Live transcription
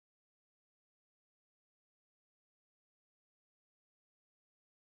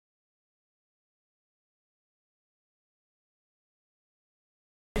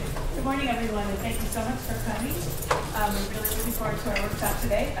Good morning, everyone, and thank you so much for coming. We're really looking forward to our workshop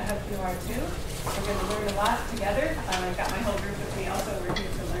today. I hope you are too. We're going to learn a lot together. I've got my whole group with me also. We're here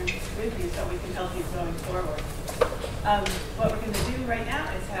to learn with you so we can help you going forward. What we're going to do right now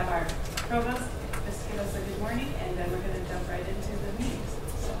is have our provost just give us a good morning, and then we're going to jump right into the meetings.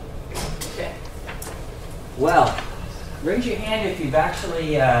 So. Okay. Well, raise your hand if you've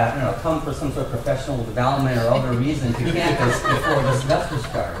actually come for some sort of professional development or other reason to campus before the semester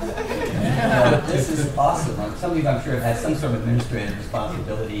starts. This is awesome. Some of you, I'm sure, have had some sort of administrative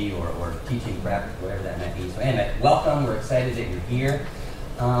responsibility or teaching practice, whatever that might be. So anyway, welcome. We're excited that you're here.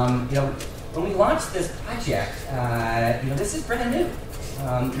 When we launched this project, this is brand new.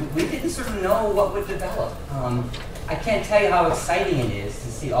 We didn't sort of know what would develop. I can't tell you how exciting it is to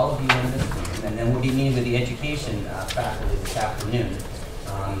see all of you in this room, and then we'll be meeting with the education faculty this afternoon.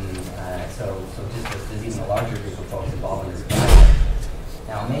 So there's even a larger group of folks involved in this project.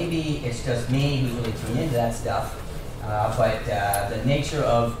 Now, maybe it's just me who's really tuned into that stuff, but the nature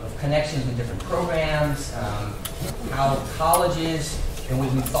of connections with different programs, how colleges, and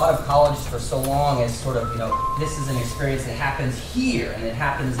we've thought of college for so long as sort of, this is an experience that happens here, and it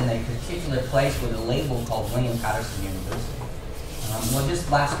happens in a particular place with a label called William Patterson University. Well, just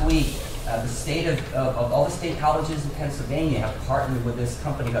last week, the state of all the state colleges in Pennsylvania have partnered with this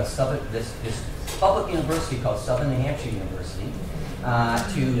company called this public university called Southern New Hampshire University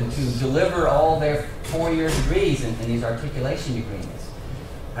to deliver all their 4-year degrees in these articulation agreements.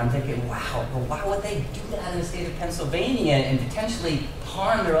 I'm thinking, wow, but why would they do that in the state of Pennsylvania and potentially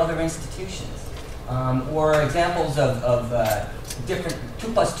harm their other institutions? Or examples of different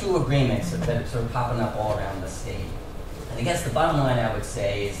 2+2 agreements that are sort of popping up all around the state. And I guess the bottom line I would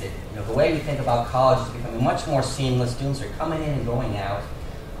say is that the way we think about college is becoming much more seamless. Students are coming in and going out,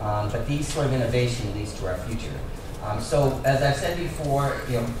 but these sort of innovation leads to our future. So as I've said before,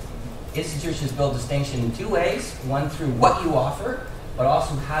 institutions build distinction in 2 ways: one through what you offer, but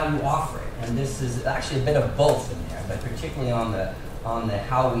also how you offer it. And this is actually a bit of both in there, but particularly on the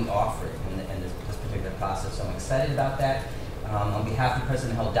how we offer it in this particular process. So I'm excited about that. On behalf of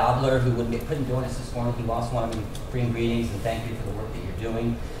President Hel Dobler, who couldn't join us this morning, he also wanted me to bring greetings and thank you for the work that you're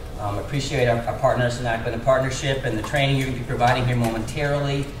doing. Appreciate our partners in the partnership and the training you're going to be providing here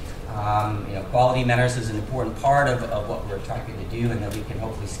momentarily. Quality matters is an important part of what we're trying to do, and that we can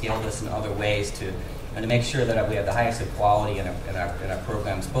hopefully scale this in other ways to make sure that we have the highest of quality in our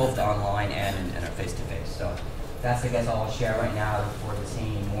programs, both online and in our face-to-face. So that's, I guess, all I'll share right now. I look forward to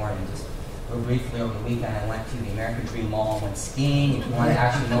seeing you more. And just real briefly, over the weekend, I went to the American Dream Mall and went skiing. If you want to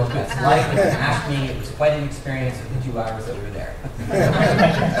actually know what that's like, you can ask me. It was quite an experience for the 2 hours that we were there.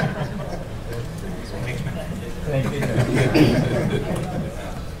 Thank you.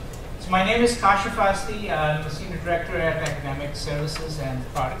 My name is Kashif Asti. I'm the Senior Director at Academic Services and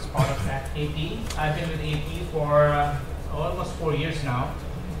Products, part of that AP. I've been with AP for almost 4 years now.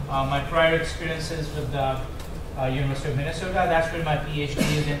 My prior experiences with the University of Minnesota, that's where my PhD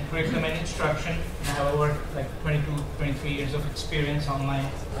is in curriculum and instruction. I have over 23 years of experience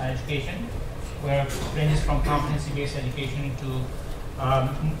online education, where it ranges from competency-based education to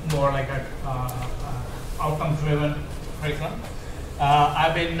more like a outcome-driven curriculum.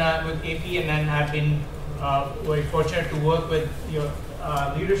 I've been with AP, and then I've been very fortunate to work with your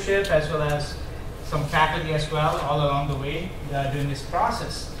leadership as well as some faculty as well all along the way during this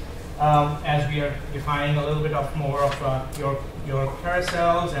process, as we are defining a little bit more of your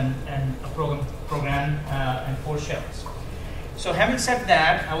carousels and a program and 4 shells. So having said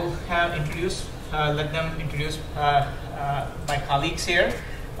that, I will let them introduce my colleagues here.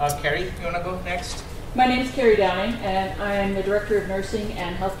 Carrie, you want to go next? My name is Carrie Downing, and I'm the Director of Nursing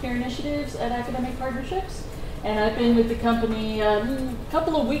and Healthcare Initiatives at Academic Partnerships. And I've been with the company a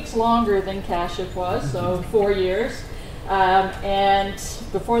couple of weeks longer than Kashif was, so 4 years. And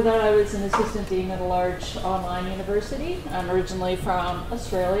before that, I was an assistant dean at a large online university. I'm originally from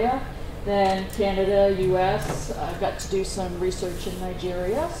Australia, then Canada, US. I've got to do some research in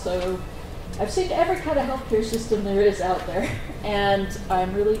Nigeria, so I've seen every kind of healthcare system there is out there. And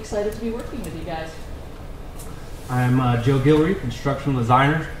I'm really excited to be working with you guys. I'm Joe Guillory, construction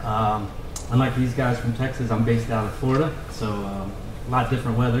designer. Unlike these guys from Texas, I'm based out of Florida, so a lot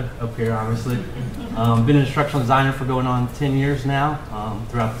different weather up here, obviously. Been an instructional designer for going on 10 years now,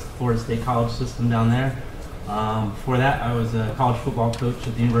 throughout the Florida State College system down there. Before that, I was a college football coach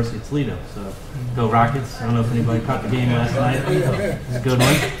at the University of Toledo, so go Rockets. I don't know if anybody caught the game last night. It was a good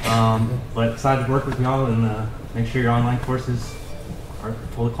one. But excited to work with y'all and make sure your online courses are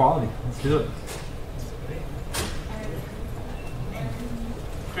full of quality. Let's do it.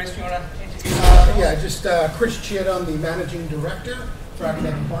 Chris, you want to introduce Yeah, just Chris Chitt, I'm the Managing Director for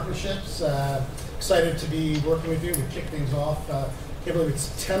academic partnerships. Excited to be working with you. We kick things off. Can't believe it's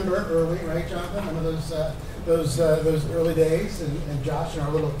September early, right, Jonathan? One of those early days, and Josh in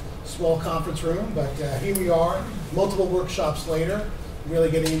our little small conference room. But here we are, multiple workshops later, really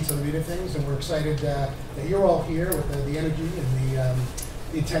getting into the meat of things, and we're excited that you're all here with the energy and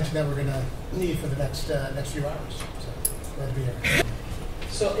the attention that we're going to need for the next few hours. So glad to be here.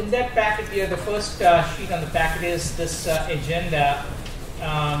 So in that packet here, the first sheet on the packet is this agenda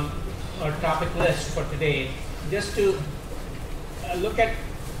or topic list for today. Just to look at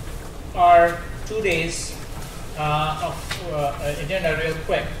our 2 days of agenda real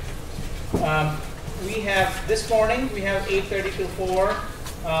quick. We have this morning, we have 8:30 to 4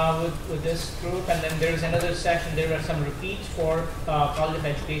 with this group, and then there's another session. There are some repeats for College of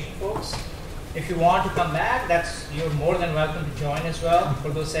Education folks. If you want to come back, you're more than welcome to join as well for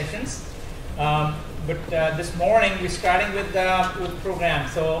those sessions. But this morning we're starting with program.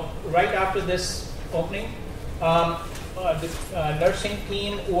 So right after this opening, the nursing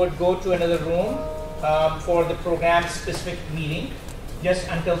team would go to another room for the program-specific meeting, just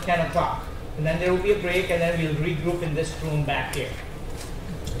until 10 o'clock. And then there will be a break, and then we'll regroup in this room back here.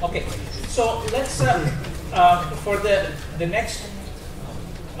 Okay, so let's, for the next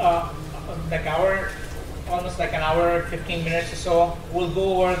almost like an hour, 15 minutes or so, we'll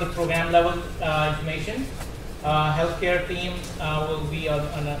go over the program level information. Healthcare team will be on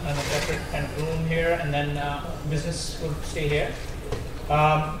a separate kind of room here, and then business will stay here.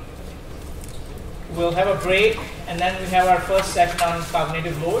 We'll have a break, and then we have our first session on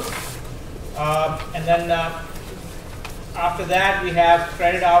cognitive load. And then after that, we have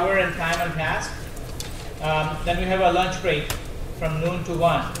credit hour and time and task. Then we have a lunch break from noon to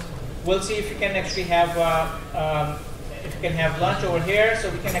 1. We'll see if we can actually have lunch over here, so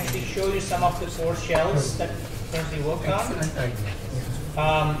we can actually show you some of the course shells that currently worked on.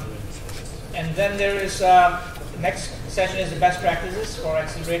 And then there is next session is the best practices for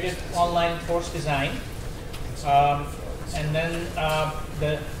accelerated online course design. And then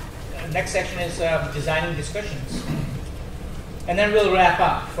the next section is designing discussions. And then we'll wrap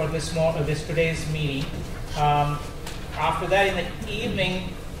up for this today's meeting. After that, in the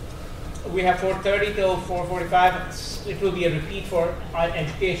evening, we have 4:30 till 4:45. It will be a repeat for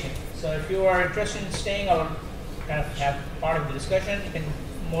education. So if you are interested in staying or kind of have part of the discussion, you can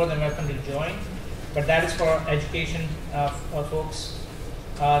more than welcome to join. But that is for education folks.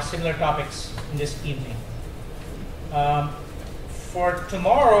 Similar topics in this evening. For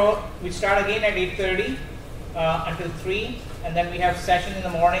tomorrow, we start again at 8:30 until 3, and then we have session in the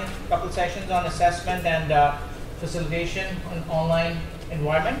morning, a couple sessions on assessment and facilitation in online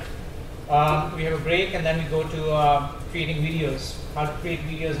environment. We have a break, and then we go to creating videos, how to create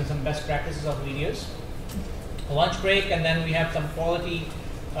videos and some best practices of videos. A lunch break, and then we have some quality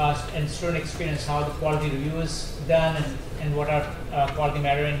and student experience, how the quality review is done, and what are quality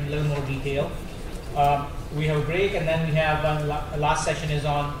matter in a little more detail. We have a break, and then we have last session is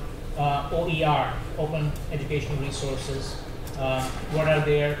on OER, Open Educational Resources. What are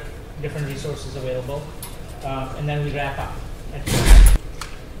their different resources available? And then we wrap up.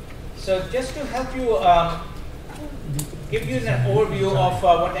 So just to help you, give you an overview of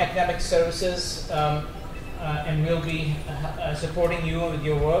what academic services and we'll be supporting you with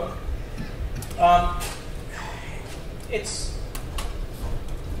your work. It's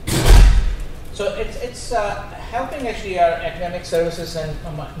helping actually our academic services, and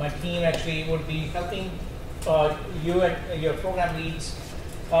my team actually would be helping you and your program leads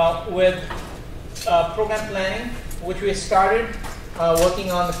with program planning, which we started working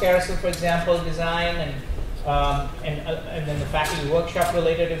on the carousel, for example, design, and then the faculty workshop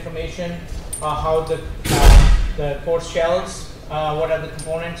related information, how the course shells, what are the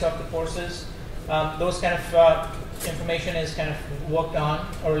components of the courses. Those kind of information is kind of worked on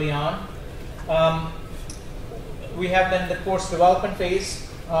early on. We have then the course development phase,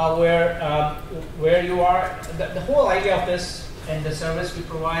 where you are. The whole idea of this and the service we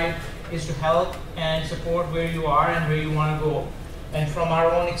provide is to help and support where you are and where you want to go. And from our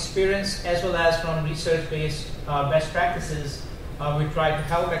own experience, as well as from research-based best practices, we try to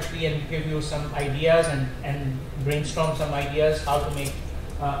help actually and give you some ideas and brainstorm some ideas how to make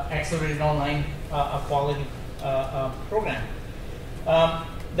accelerated online a quality program.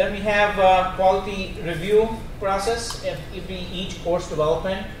 Then we have a quality review process. Each course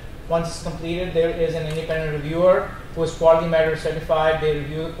development, once it's completed, there is an independent reviewer who is quality matter certified. They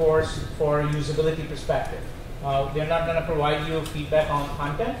review the course for usability perspective. They're not going to provide you feedback on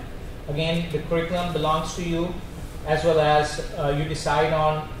content. Again, the curriculum belongs to you, as well as you decide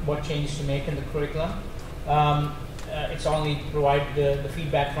on what changes to make in the curriculum. it's only to provide the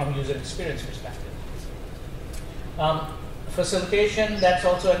feedback from user experience perspective. Facilitation, that's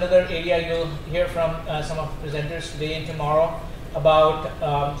also another area you'll hear from some of the presenters today and tomorrow about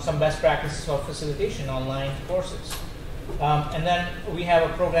some best practices of facilitation online courses. And then we have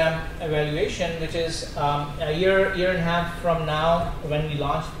a program evaluation, which is a year and a half from now when we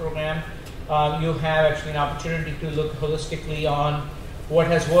launch the program. You have actually an opportunity to look holistically on what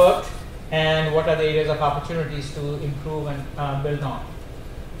has worked and what are the areas of opportunities to improve and build on.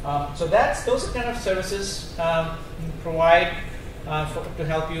 So those are kind of services we provide to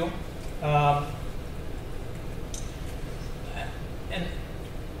help you. And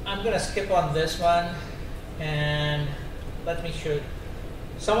I'm going to skip on this one, and let me show you.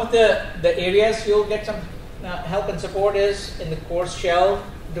 Some of the areas you'll get some help and support is in the course shell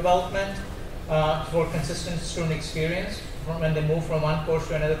development for consistent student experience. When they move from one course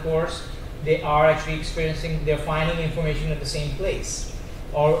to another course, they are actually they're finding information at the same place.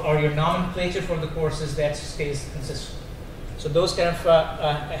 Or your nomenclature for the courses that stays consistent. So those kind of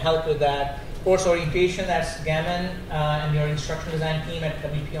help with that. Course orientation, that's Gammon and your instructional design team at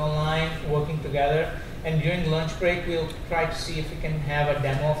WPU Online working together. And during lunch break, we'll try to see if we can have a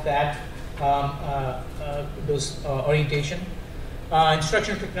demo of that, those orientation.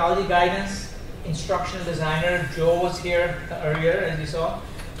 Instructional technology guidance, instructional designer, Joe was here earlier, as you saw.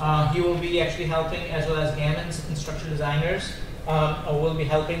 He will be actually helping, as well as Gammon's instructional designers. Will be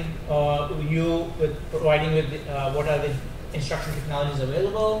helping you with providing with what are the instruction technologies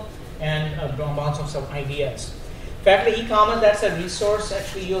available and bounce of some ideas. Faculty e-commerce, that's a resource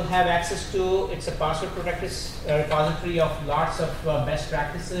actually you'll have access to. It's a password protected repository of lots of best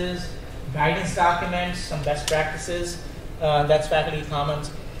practices, guidance documents, some best practices. That's faculty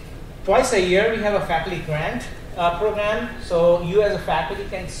e-commerce. Twice a year we have a faculty grant program. So you as a faculty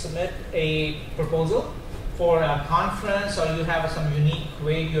can submit a proposal for a conference, or you have some unique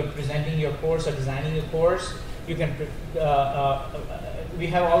way you're presenting your course or designing your course. You can. We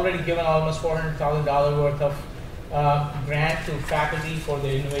have already given almost $400,000 worth of grant to faculty for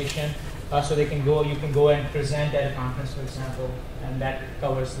their innovation, so they can go. You can go and present at a conference, for example, and that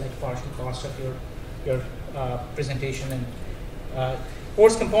covers like partial cost of your presentation. And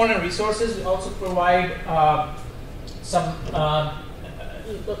course component resources, we also provide some.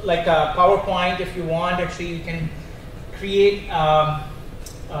 Like a PowerPoint, if you want, actually you can create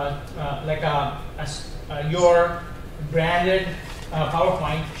like your branded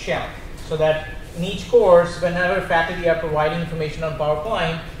PowerPoint shell, so that in each course, whenever faculty are providing information on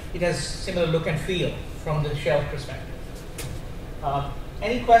PowerPoint, it has similar look and feel from the shell perspective.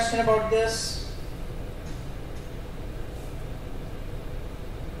 Any question about this?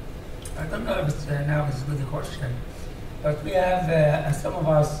 I don't know if it's now is a good question. But we have, some of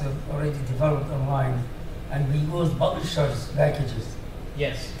us have already developed online, and we use publishers' packages.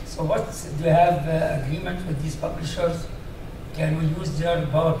 Yes. So do you have agreement with these publishers? Can we use their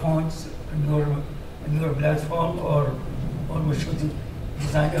PowerPoints on your platform, or we should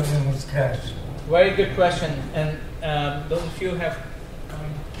design everything from scratch? Very good question. And those of you who have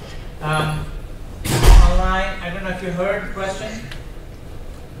online, I don't know if you heard the question.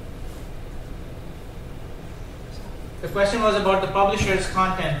 The question was about the publisher's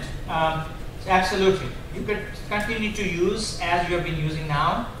content. Absolutely. You could continue to use as you have been using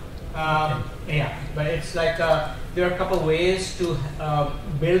now. Yeah, but it's like there are a couple ways to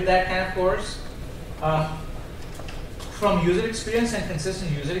build that kind of course. From user experience and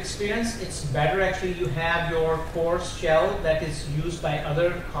consistent user experience, it's better actually you have your course shell that is used by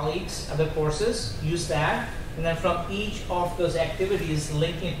other colleagues, other courses, use that, and then from each of those activities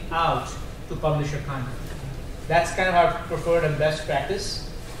link it out to publisher content. That's kind of our preferred and best practice,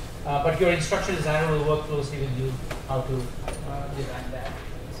 but your instructional designer will work closely with you how to design that.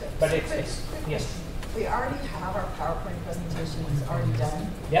 But it's yes. We already have our PowerPoint presentations already done.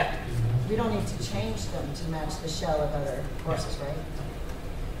 Yeah. We don't need to change them to match the shell of other courses, right?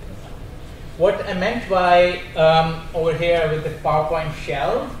 What I meant by over here with the PowerPoint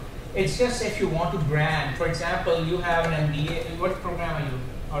shell, it's just if you want to brand. For example, you have an MBA. What program are you?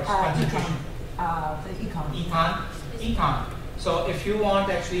 Or concentration? The econ. Econ. So if you want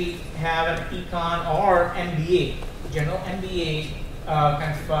to actually have an econ or MBA, general MBA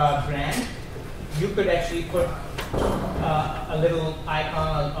kind of brand, you could actually put a little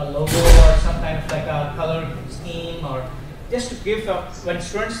icon, a logo, or some kind of like a color scheme, or just to give when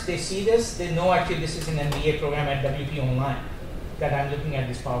students they see this, they know actually this is an MBA program at WPU Online that I'm looking at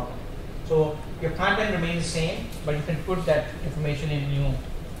this PowerPoint. So your content remains the same, but you can put that information in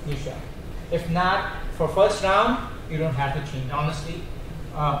new shell. If not, for first round, you don't have to change. Honestly,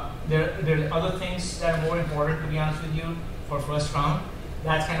 There are other things that are more important, to be honest with you, for first round.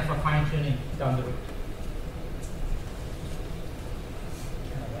 That's kind of a fine tuning down the road.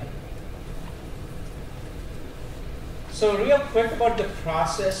 So real quick about the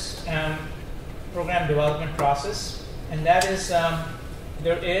process, program development process, and that is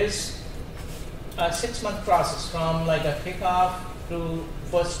there is a 6-month process from like a kickoff to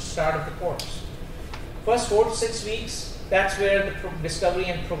first start of the course. First 4 to 6 weeks, that's where the discovery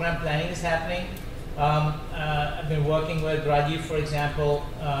and program planning is happening. I've been working with Rajiv, for example,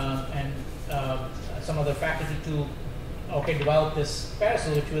 and some other faculty to develop this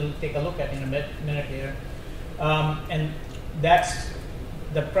carousel, which we'll take a look at in a minute here. And that's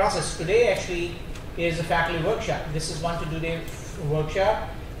the process. Today actually is a faculty workshop. This is 1 to 2 day workshop.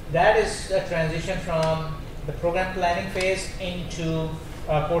 That is a transition from the program planning phase into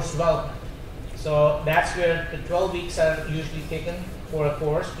course development. So that's where the 12 weeks are usually taken for a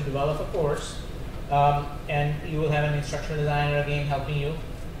course, to develop a course. And you will have an instructional designer again helping you.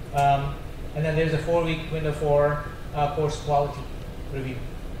 And then there's a 4-week window for course quality review.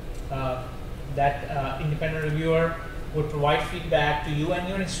 That independent reviewer would provide feedback to you and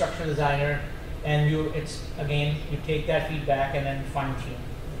your instructional designer, and you take that feedback and then fine tune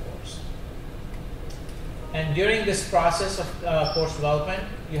the course. And during this process of course development,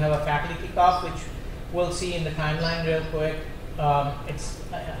 you have a faculty kickoff, which we'll see in the timeline real quick. It's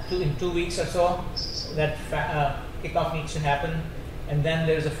in 2 weeks or so that kickoff needs to happen, and then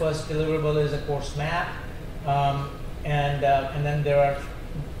there's a first deliverable is a course map, and then there are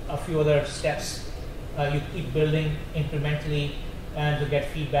a few other steps you keep building incrementally, and to get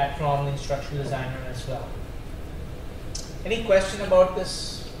feedback from the instructional designer as well. Any question about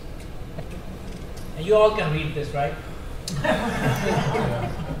this? And you all can read this, right?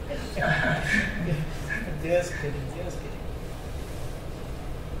 Just kidding, just kidding.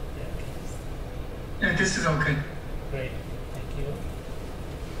 Yeah, this is okay. Great, thank you.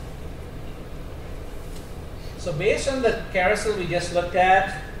 So based on the carousel we just looked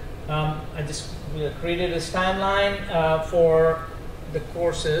at, we created this timeline for the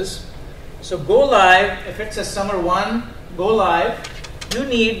courses. So go live, if it's a summer 1, go live, you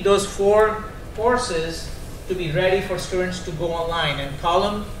need those 4 courses to be ready for students to go online. And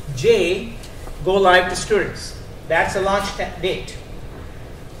column J, go live to students. That's a launch date.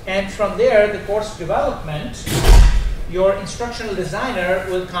 And from there, the course development, your instructional designer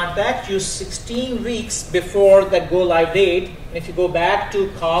will contact you 16 weeks before that go live date. And if you go back to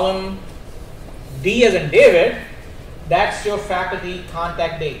column D as in David, that's your faculty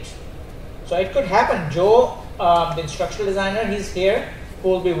contact date. So it could happen. Joe, the instructional designer, he's here, who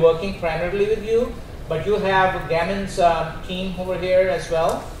will be working primarily with you, but you have Gammon's team over here as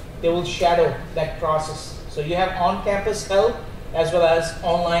well. They will shadow that process. So you have on-campus help as well as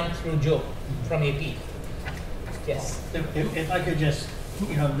online through Joe from AP. Yes. If I could just,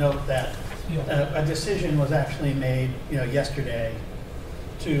 note that a decision was actually made, yesterday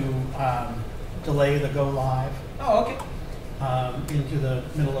to delay the go live. Oh, okay. Into the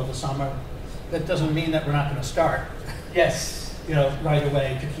middle of the summer. That doesn't mean that we're not going to start. Yes. Right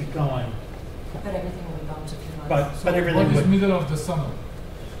away to keep going. But everything will be bumped a few months. But everything What is would middle of the summer?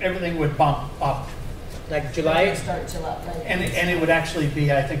 everything would bump up, Like July. Start July, right? and it would actually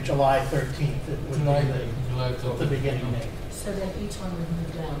be, I think, July 13th. It would July, be July the beginning date. So then each one would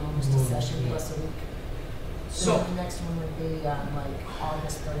move down almost a session plus a week. So- then the next one would be like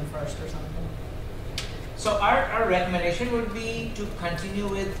August 31st or something. So our recommendation would be to continue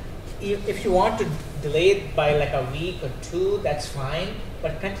with, if you want to delay it by like a week or 2, that's fine,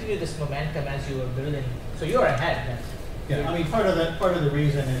 but continue this momentum as you are building. So you're ahead then. Yeah, I mean, part of the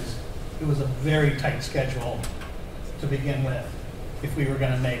reason is it was a very tight schedule to begin with. If we were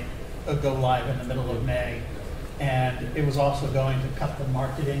going to make a go live in the middle of May, and it was also going to cut the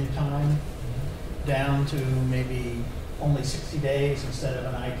marketing time down to maybe only 60 days instead of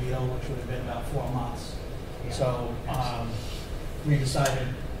an ideal, which would have been about 4 months. Yeah. So we decided,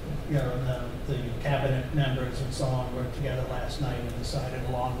 the cabinet members and so on worked together last night and decided,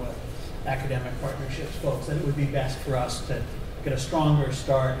 along with academic partnerships folks, that it would be best for us to get a stronger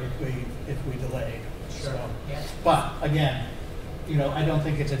start if we delayed. Sure. So, Yeah. but again, I don't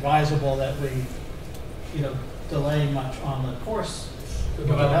think it's advisable that we, delay much on the course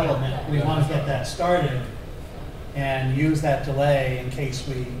development. We want to get that started and use that delay in case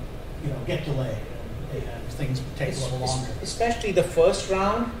we, get delayed and things take a little longer. Especially the first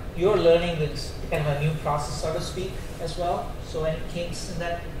round, you're learning this kind of a new process, so to speak, as well. So any kinks in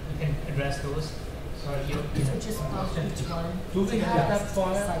that, you can address those. Sorry, you. So just bump each one. Do they have that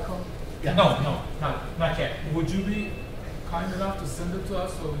file? Cycle. Yeah. No, not yet. Would you be kind enough to send it to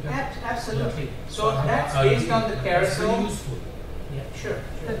us so we can? Absolutely. Yeah. So that's based on the It's carousel. very useful. Yeah, sure.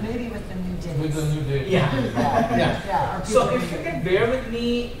 But maybe with the new dates. With the new date. Yeah. Yeah. Are So people if you gonna- can bear with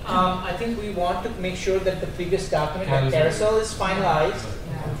me, I think we want to make sure that the previous document, the carousel, is finalized.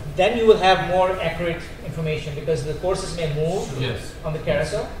 Yeah. Then you will have more accurate information because the courses may move Yes. on the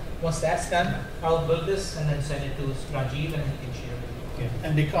carousel. Once that's done, I'll build this and then send it to Rajiv and he can share it with you.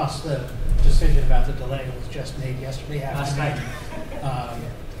 And because the decision about the delay was just made yesterday Last afternoon. night.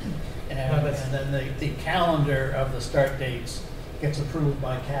 And then the calendar of the start dates gets approved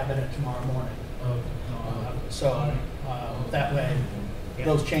by cabinet tomorrow morning. So that way,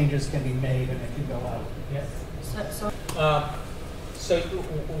 those changes can be made and it can go out. Yes. So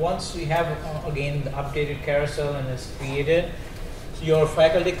Once we have again the updated carousel and it's created, so your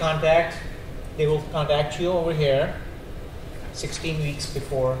faculty contact, they will contact you over here 16 weeks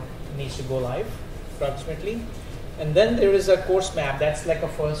before it needs to go live, approximately. And then there is a course map. That's like a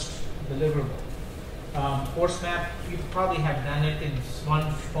first deliverable. Course map, you probably have done it in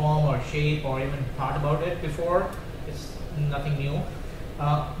one form or shape or even thought about it before. It's nothing new.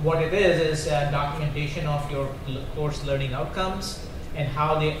 What it is documentation of your course learning outcomes and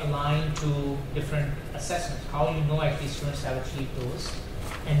how they align to different assessments, how you know actually students have achieved those,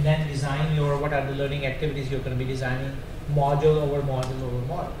 and then design your, what are the learning activities you're going to be designing, module over module over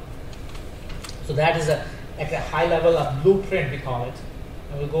module. So that is at a high level of blueprint, we call it.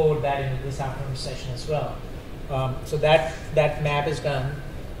 And we'll go over that in this afternoon session as well. So that map is done.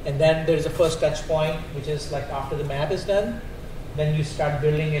 And then there's a first touch point, which is like after the map is done, then you start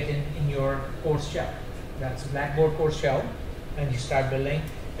building it in your course shell. That's Blackboard course shell, and you start building.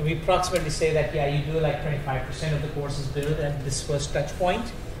 And we approximately say that, yeah, you do like 25% of the courses built at this first touch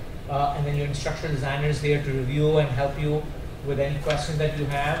point. And then your instructional designer is there to review and help you with any question that you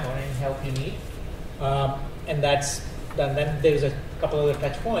have or any help you need. And that's done. Then there's a couple other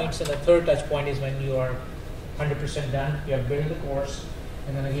touch points, and the third touch point is when you are 100% done, you have built the course,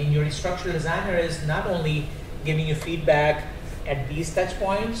 and then again your instructional designer is not only giving you feedback at these touch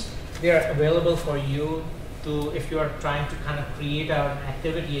points, they are available for you to, if you are trying to kind of create an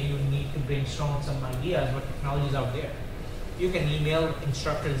activity and you need to brainstorm some ideas, what technology is out there. You can email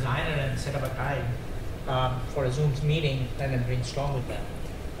instructor designer and set up a time for a Zoom meeting and then brainstorm with them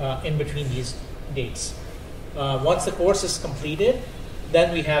in between these dates. Once the course is completed,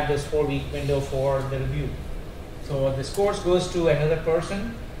 then we have this 4-week window for the review. So this course goes to another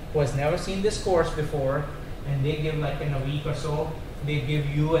person who has never seen this course before, and they give like in a week or so, they give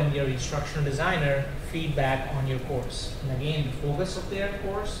you and your instructional designer feedback on your course. And again, the focus of their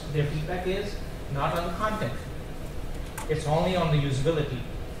course, their feedback is not on the content. It's only on the usability,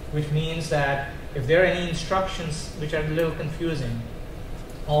 which means that if there are any instructions which are a little confusing,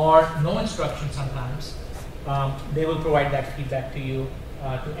 or no instructions sometimes, they will provide that feedback to you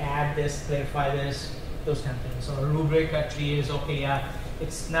to add this, clarify this, those kind of things. So a rubric actually is okay, yeah,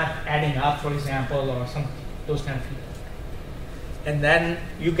 it's not adding up, for example, or some those kind of feedback. And then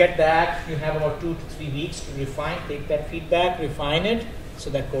you get that, you have about 2 to 3 weeks to refine, take that feedback, refine it, so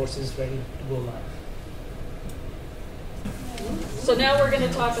that course is ready to go live. So now we're going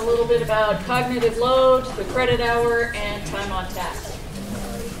to talk a little bit about cognitive load, the credit hour, and time on task.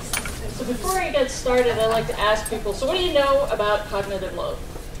 So before I get started, I'd like to ask people, so what do you know about cognitive load?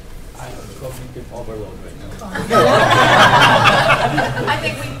 I have cognitive overload right now. I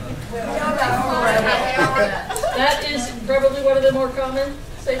think we know that. That is probably one of the more common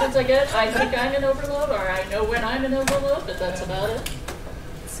statements I get. I think I'm in overload, or I know when I'm in overload, but that's about it.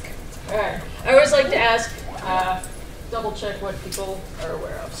 All right. I always like to ask, double check what people are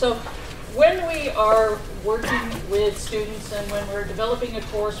aware of. So when we are working with students and when we're developing a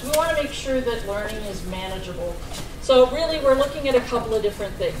course, we want to make sure that learning is manageable. So really we're looking at a couple of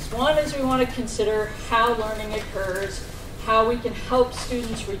different things. One is we want to consider how learning occurs, how we can help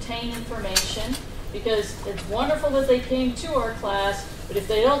students retain information, because it's wonderful that they came to our class, but if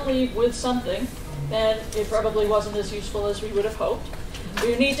they don't leave with something, then it probably wasn't as useful as we would have hoped.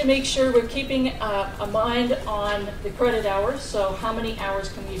 We need to make sure we're keeping a mind on the credit hours, so how many hours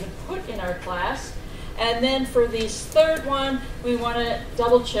can we even put in our class. And then for this third one, we want to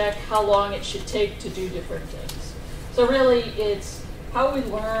double check how long it should take to do different things. So really it's how we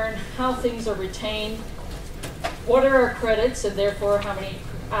learn, how things are retained, what are our credits, and therefore how many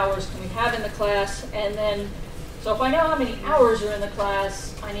hours can we have in the class, and then so if I know how many hours are in the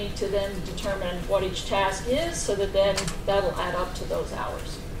class, I need to then determine what each task is so that then that'll add up to those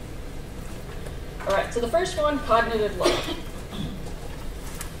hours. All right, so the first one, cognitive load.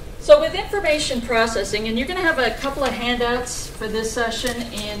 So with information processing, and you're going to have a couple of handouts for this session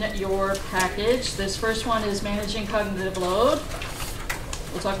in your package. This first one is managing cognitive load.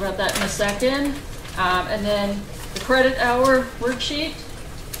 We'll talk about that in a second. And then the credit hour worksheet.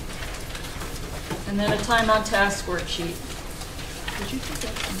 And then a time on task worksheet. Did you put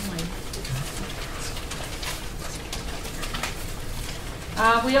that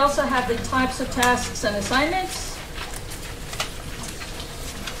in we also have the types of tasks and assignments.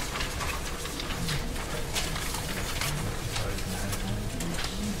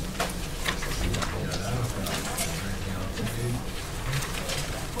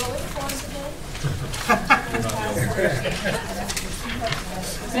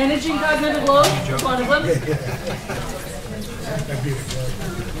 Managing cognitive load, one of them.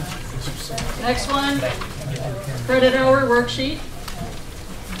 Next one, credit hour worksheet.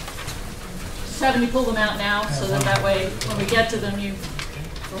 Just having you pull them out now so that way when we get to them you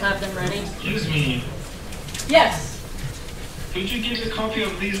will have them ready. Excuse me. Yes. Could you give a copy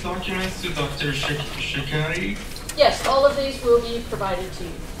of these documents to Dr. Shikari? Yes, all of these will be provided to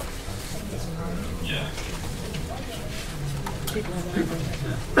you. Yeah.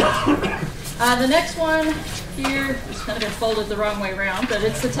 The next one here is kind of been folded the wrong way around, but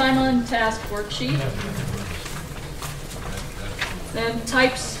it's the time on task worksheet. Then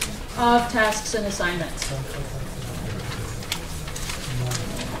types of tasks and assignments.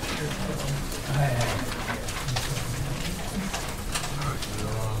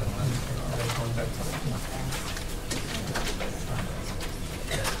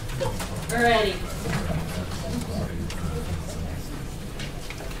 Alrighty.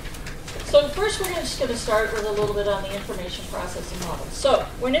 So first we're just going to start with a little bit on the information processing model. So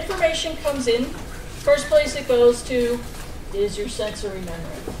when information comes in, first place it goes to is your sensory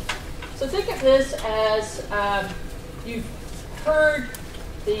memory. So think of this as you've heard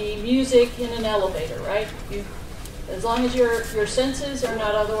the music in an elevator, right? As long as your senses are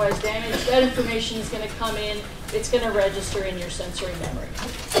not otherwise damaged, that information is going to come in, it's going to register in your sensory memory.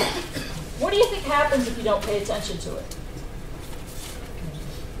 What do you think happens if you don't pay attention to it?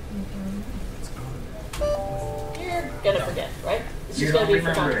 You're going to forget, right? It's just going to be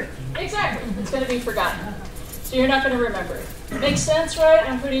forgotten. Exactly. It's going to be forgotten. So you're not going to remember it. Makes sense, right?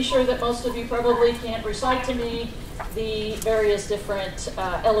 I'm pretty sure that most of you probably can't recite to me the various different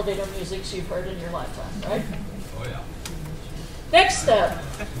elevator musics you've heard in your lifetime, right? Oh, yeah. Next step.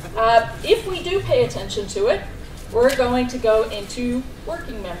 If we do pay attention to it, we're going to go into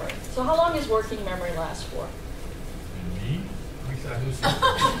working memory. So how long does working memory last for?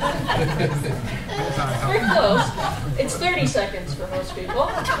 Very close. It's 30 seconds for most people.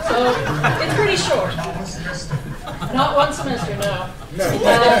 So it's pretty short. Not one semester, no.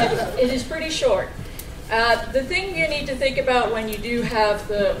 It is pretty short. The thing you need to think about when you do have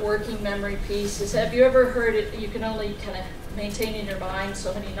the working memory piece is, have you ever heard it, you can only kind of maintain in your mind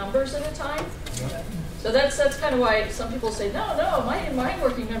so many numbers at a time? Yeah. So that's kind of why some people say, no, my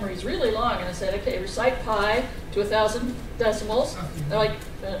working memory is really long. And I said, okay, recite pi to 1,000 decimals. They're like,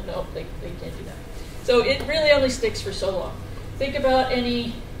 no, they can't do that. So it really only sticks for so long. Think about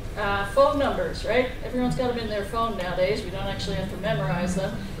any phone numbers, right? Everyone's got them in their phone nowadays. We don't actually have to memorize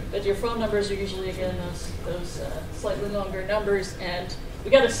them. But your phone numbers are usually, again, those slightly longer numbers. And we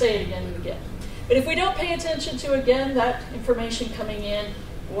got to say it again and again. But if we don't pay attention to, again, that information coming in,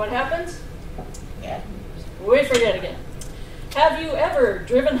 what happens? Yeah. We forget again. Have you ever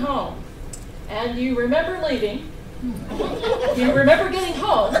driven home and you remember leaving, you remember getting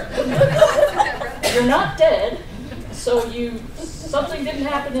home, you're not dead, so something didn't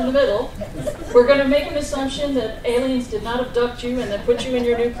happen in the middle. We're going to make an assumption that aliens did not abduct you and then put you in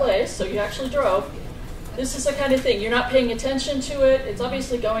your new place, so you actually drove. This is the kind of thing. You're not paying attention to it. It's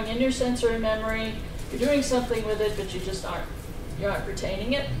obviously going in your sensory memory. You're doing something with it, but you just aren't. You aren't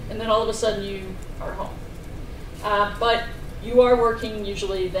retaining it, and then all of a sudden you are home. But you are working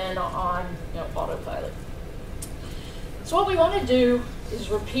usually then on autopilot. So what we want to do is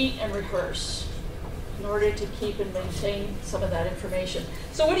repeat and rehearse in order to keep and maintain some of that information.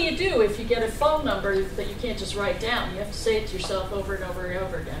 So what do you do if you get a phone number that you can't just write down? You have to say it to yourself over and over and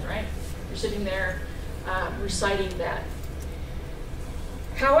over again, right? You're sitting there reciting that.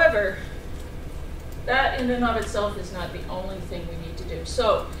 However, that in and of itself is not the only thing we need to do.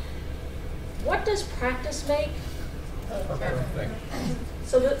 So, what does practice make? Perfect.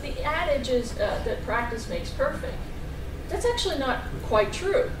 So the adage is that practice makes perfect. That's actually not quite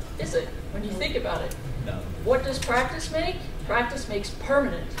true, is it? When you think about it. No. What does practice make? Practice makes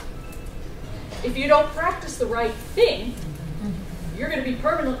permanent. If you don't practice the right thing, you're going to be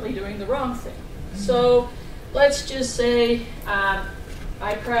permanently doing the wrong thing. So let's just say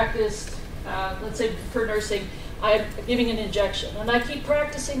I practiced, let's say for nursing, I'm giving an injection, and I keep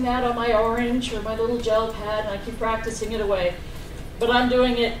practicing that on my orange or my little gel pad, and I keep practicing it away, but I'm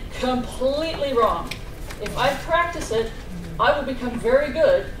doing it completely wrong. If I practice it, I will become very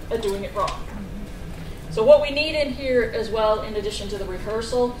good at doing it wrong. So what we need in here as well, in addition to the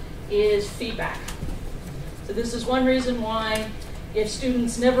rehearsal, is feedback. So this is one reason why if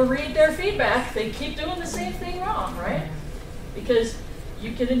students never read their feedback, they keep doing the same thing wrong, right? Because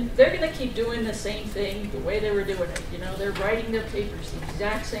they're going to keep doing the same thing the way they were doing it. You know, they're writing their papers the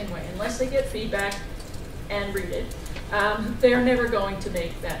exact same way. Unless they get feedback and read it, they're never going to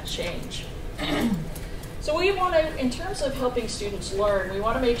make that change. So we want to, in terms of helping students learn, we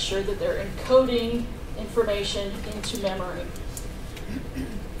want to make sure that they're encoding information into memory.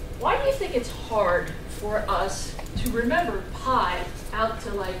 Why do you think it's hard for us to remember pi out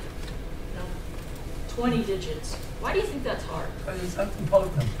to 20 digits? Why do you think that's hard? Because it's not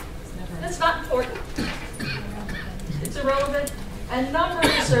important. That's not important. It's irrelevant. And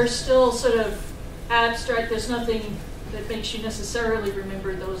numbers are still sort of abstract. There's nothing that makes you necessarily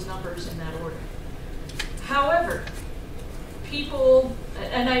remember those numbers in that order. However, people,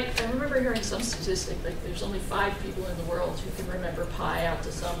 and I remember hearing some statistic, like there's only 5 people in the world who can remember pi out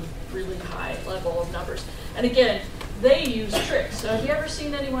to some really high level of numbers. And again, they use tricks. So have you ever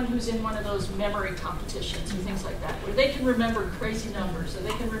seen anyone who's in one of those memory competitions or things like that, where they can remember crazy numbers, or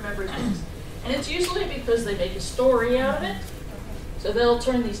they can remember things? And it's usually because they make a story out of it. So they'll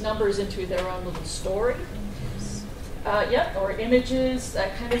turn these numbers into their own little story. Or images,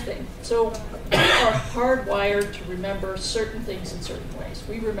 that kind of thing. So we are hardwired to remember certain things in certain ways.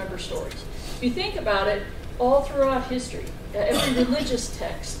 We remember stories. If you think about it, all throughout history, every religious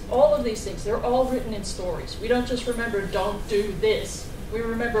text, all of these things, they're all written in stories. We don't just remember, don't do this. We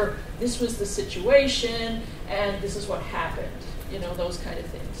remember this was the situation and this is what happened. You know, those kind of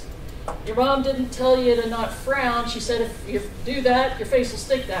things. Your mom didn't tell you to not frown. She said if you do that, your face will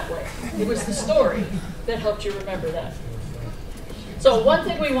stick that way. It was the story that helped you remember that. So one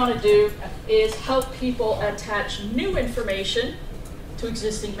thing we want to do is help people attach new information to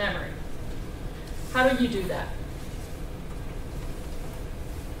existing memory. How do you do that?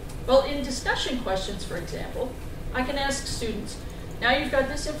 Well, in discussion questions, for example, I can ask students, now you've got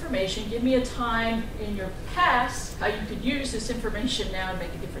this information, give me a time in your past how you could use this information now and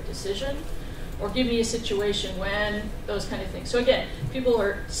make a different decision, or give me a situation when, those kind of things. So again, people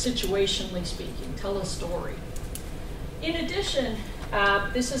are situationally speaking, tell a story. In addition,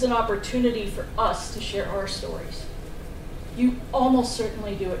 this is an opportunity for us to share our stories. You almost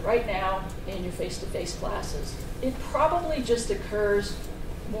certainly do it right now in your face-to-face classes. It probably just occurs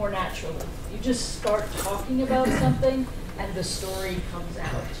more naturally. You just start talking about something and the story comes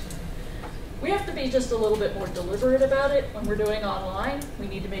out. We have to be just a little bit more deliberate about it when we're doing online. We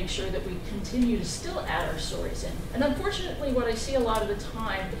need to make sure that we continue to still add our stories in. And unfortunately, what I see a lot of the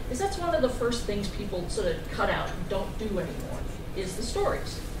time is that's one of the first things people sort of cut out and don't do anymore, is the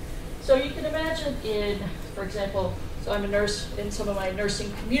stories. So you can imagine in, for example, so I'm a nurse in some of my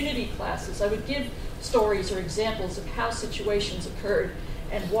nursing community classes, I would give stories or examples of how situations occurred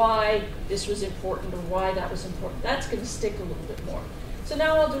and why this was important or why that was important. That's going to stick a little bit more. So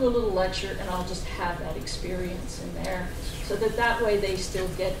now I'll do a little lecture and I'll just have that experience in there so that that way they still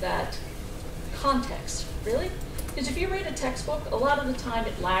get that context, really? Because if you read a textbook, a lot of the time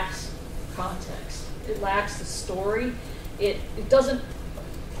it lacks context. It lacks the story. It doesn't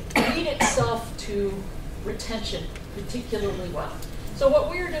lead itself to retention particularly well. So what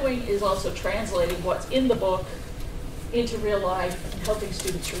we're doing is also translating what's in the book into real life and helping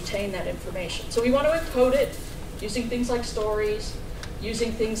students retain that information. So we want to encode it using things like stories,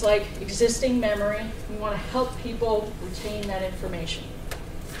 using things like existing memory. We want to help people retain that information.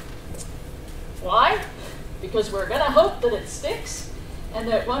 Why? Because we're going to hope that it sticks and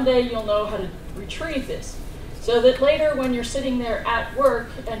that one day you'll know how to retrieve this. So that later when you're sitting there at work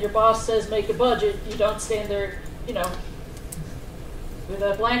and your boss says make a budget, you don't stand there, you know, with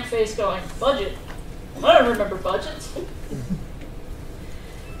a blank face going, budget? I don't remember budgets.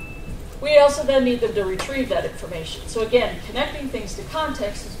 We also then need them to retrieve that information. So again, connecting things to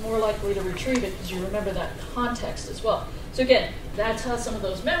context is more likely to retrieve it because you remember that context as well. So again, that's how some of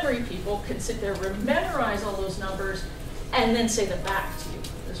those memory people can sit there, memorize all those numbers, and then say them back to you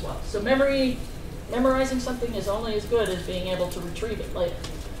as well. So memorizing something is only as good as being able to retrieve it later.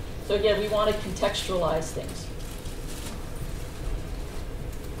 So again, we want to contextualize things.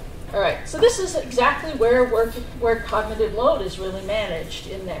 All right, so this is exactly where cognitive load is really managed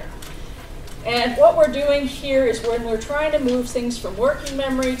in there. And what we're doing here is when we're trying to move things from working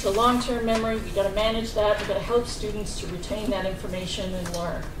memory to long-term memory, we've got to manage that. We've got to help students to retain that information and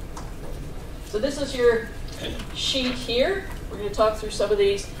learn. So this is your sheet here. We're going to talk through some of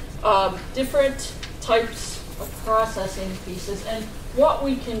these different types of processing pieces and what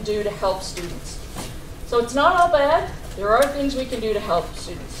we can do to help students. So it's not all bad. There are things we can do to help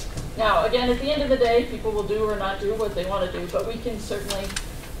students. Now, again, at the end of the day, people will do or not do what they want to do, but we can certainly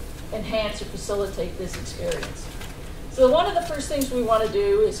enhance or facilitate this experience. So one of the first things we want to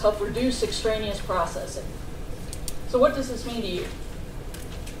do is help reduce extraneous processing. So what does this mean to you?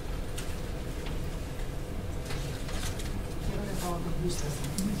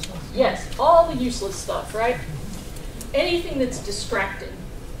 Yes, all the useless stuff, right? Anything that's distracting.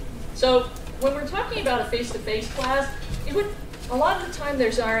 So when we're talking about a face-to-face class, a lot of the time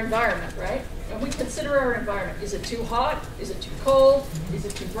there's our environment, right? And we consider our environment. Is it too hot? Is it too cold? Is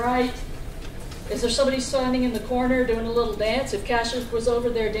it too bright? Is there somebody standing in the corner doing a little dance? If Kasia was over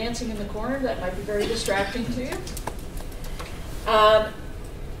there dancing in the corner, that might be very distracting to you.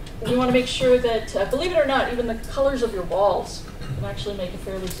 We want to make sure that, believe it or not, even the colors of your walls can actually make a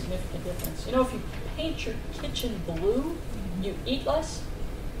fairly significant difference. You know, if you paint your kitchen blue, you eat less.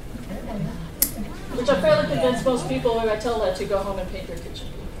 Which I'm fairly convinced most people who I tell that to go home and paint their kitchen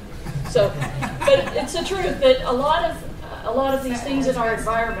blue. So, but it's the truth that a lot of these things in our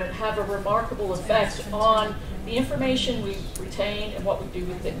environment have a remarkable effect on the information we retain and what we do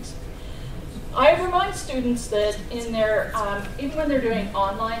with things. I remind students that in their, even when they're doing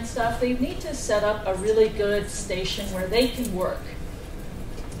online stuff, they need to set up a really good station where they can work.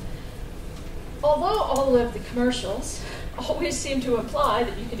 Although all of the commercials always seem to imply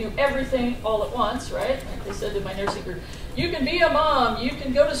that you can do everything all at once, right? Like they said in my nursing group, you can be a mom, you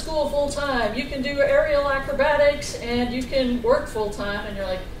can go to school full time, you can do aerial acrobatics, and you can work full time. And you're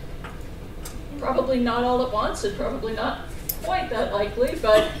like, probably not all at once, and probably not quite that likely,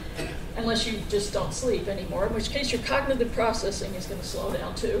 but unless you just don't sleep anymore, in which case your cognitive processing is going to slow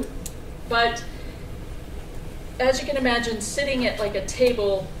down too. But as you can imagine, sitting at like a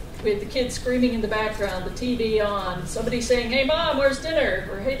table with the kids screaming in the background, the TV on, somebody saying, hey mom, where's dinner?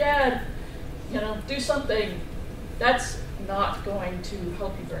 Or hey dad, do something. That's not going to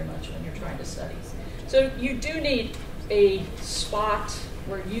help you very much when you're trying to study. So you do need a spot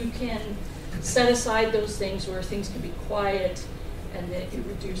where you can set aside those things where things can be quiet and that you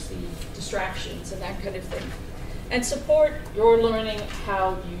reduce the distractions and that kind of thing. And support your learning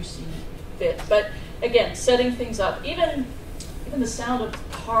how you see fit. But again, setting things up, even the sound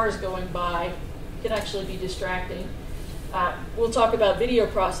of cars going by can actually be distracting. We'll talk about video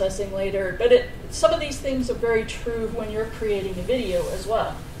processing later, but some of these things are very true when you're creating a video as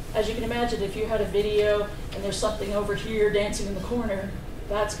well. As you can imagine, if you had a video and there's something over here dancing in the corner,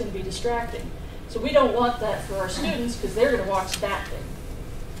 that's going to be distracting. So we don't want that for our students because they're going to watch that thing.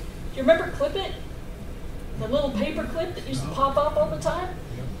 Do you remember Clip It? The little paper clip that used to pop up all the time?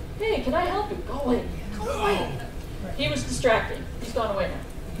 Hey, can I help you? Go away. Go away. He was distracting. He's gone away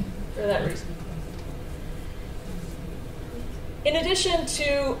now for that reason. In addition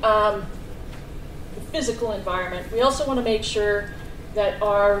to the physical environment, we also want to make sure that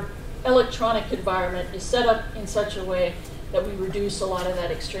our electronic environment is set up in such a way that we reduce a lot of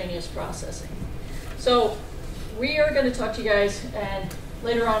that extraneous processing. So we are going to talk to you guys, and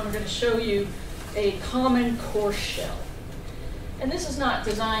later on we're going to show you a common course shell. And this is not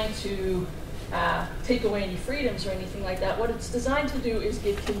designed to take away any freedoms or anything like that. What it's designed to do is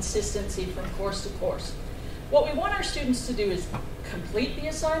give consistency from course to course. What we want our students to do is complete the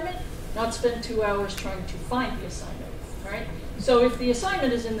assignment, not spend 2 hours trying to find the assignment, right? So if the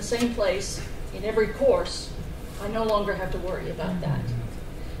assignment is in the same place in every course, I no longer have to worry about that.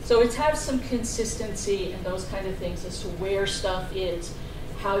 So it's have some consistency and those kind of things as to where stuff is,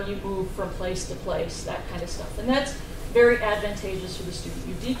 how you move from place to place, that kind of stuff. And that's very advantageous for the student.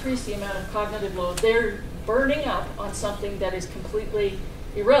 You decrease the amount of cognitive load. They're burning up on something that is completely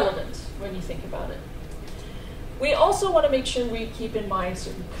irrelevant when you think about it. We also want to make sure we keep in mind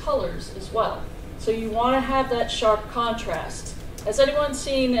certain colors as well. So you want to have that sharp contrast. Has anyone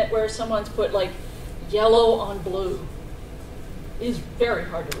seen it where someone's put like yellow on blue? It is very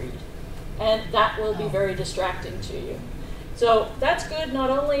hard to read. And that will be very distracting to you. So that's good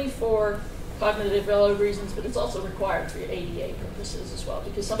not only for cognitive load reasons, but it's also required for your ADA purposes as well,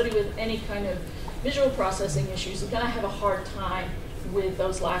 because somebody with any kind of visual processing issues is going to have a hard time with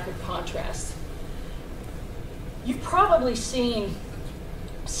those lack of contrast. You've probably seen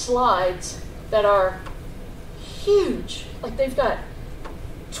slides that are huge, like they've got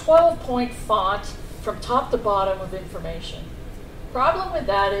 12-point font from top to bottom of information. Problem with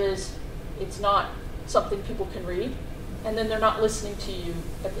that is it's not something people can read, and then they're not listening to you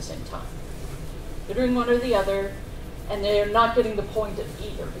at the same time. They're doing one or the other, and they're not getting the point of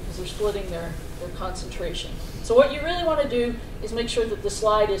either because they're splitting their concentration. So what you really want to do is make sure that the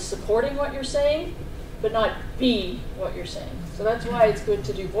slide is supporting what you're saying, but not be what you're saying. So that's why it's good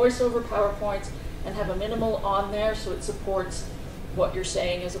to do voiceover PowerPoints and have a minimal on there so it supports what you're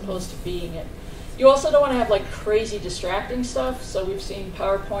saying as opposed to being it. You also don't want to have like crazy distracting stuff. So we've seen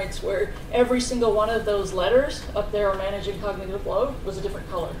PowerPoints where every single one of those letters up there on managing cognitive load was a different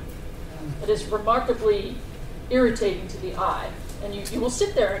color. It is remarkably irritating to the eye. And you will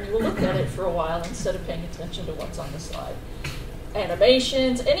sit there and you will look at it for a while instead of paying attention to what's on the slide.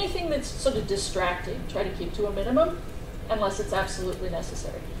 Animations, anything that's sort of distracting, try to keep to a minimum unless it's absolutely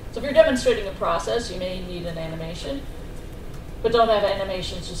necessary. So if you're demonstrating a process, you may need an animation, but don't have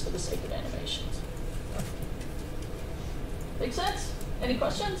animations just for the sake of animations. Make sense? Any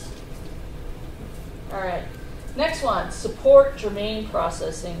questions? All right. Next one, support germane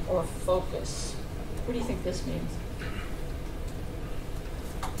processing or focus. What do you think this means?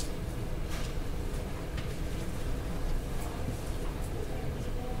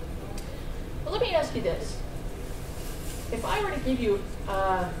 Well, let me ask you this. If I were to give you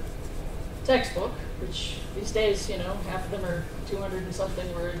a textbook, which these days, you know, half of them are 200 and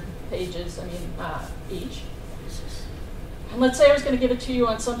something word pages, each. And let's say I was going to give it to you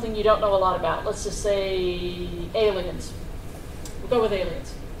on something you don't know a lot about. Let's just say aliens. We'll go with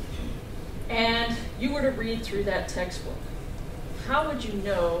aliens. And you were to read through that textbook. How would you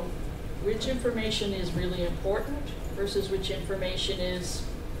know which information is really important versus which information is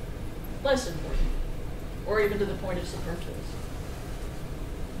less important, or even to the point of superfluous?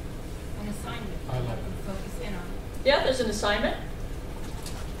 An assignment. I like it. Focus in on. Yeah, there's an assignment.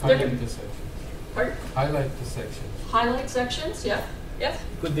 Highlight the section. Pardon? Highlight the section. Highlight sections, yeah. Yes?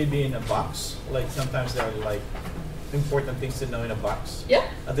 Could they be in a box? Like sometimes there are like important things to know in a box. Yeah.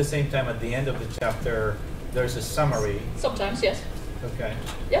 At the same time, at the end of the chapter, there's a summary. Sometimes, yes. Okay.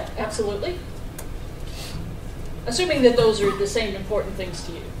 Yeah, absolutely. Assuming that those are the same important things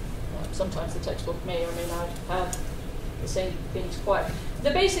to you. Sometimes the textbook may or may not have the same things quite.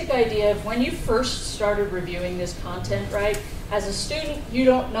 The basic idea of when you first started reviewing this content, right, as a student, you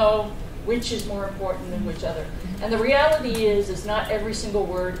don't know which is more important than which other. And the reality is not every single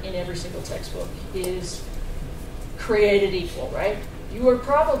word in every single textbook is created equal, right? You would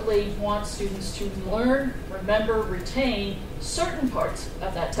probably want students to learn, remember, retain certain parts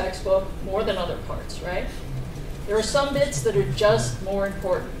of that textbook more than other parts, right? There are some bits that are just more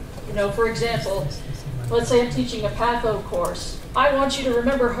important. You know, for example, let's say I'm teaching a patho course. I want you to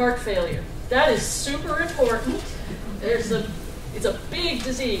remember heart failure. That is super important. It's a big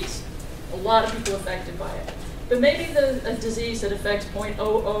disease. A lot of people affected by it. But maybe a disease that affects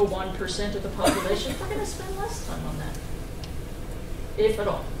 0.001% of the population, we're going to spend less time on that, if at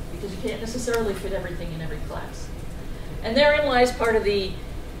all, because you can't necessarily fit everything in every class. And therein lies part of the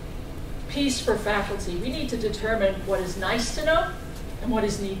piece for faculty. We need to determine what is nice to know and what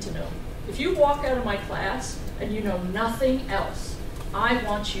is need to know. If you walk out of my class and you know nothing else, I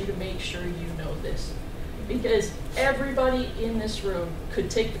want you to make sure you know this. Because everybody in this room could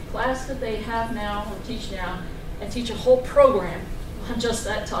take the class that they have now or teach now and teach a whole program on just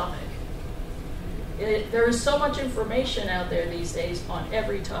that topic. There is so much information out there these days on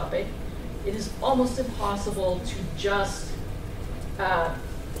every topic. It is almost impossible to just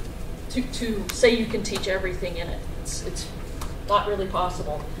to say you can teach everything in it. It's not really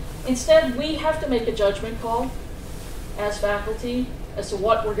possible. Instead, we have to make a judgment call as faculty as to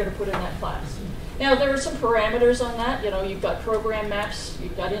what we're going to put in that class. Now, there are some parameters on that. You know, you've got program maps,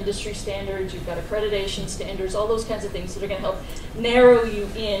 you've got industry standards, you've got accreditation standards, all those kinds of things that are going to help narrow you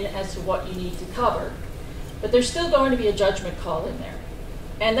in as to what you need to cover. But there's still going to be a judgment call in there.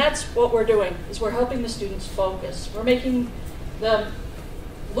 And that's what we're doing, is we're helping the students focus. We're making them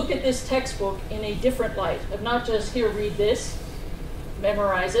look at this textbook in a different light of not just, here, read this,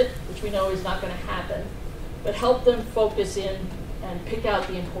 memorize it, which we know is not going to happen, but help them focus in and pick out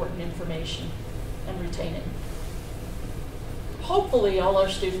the important information and retain it. Hopefully all our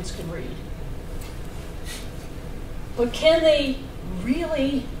students can read. But can they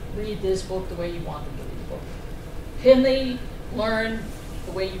really read this book the way you want them to read the book? Can they learn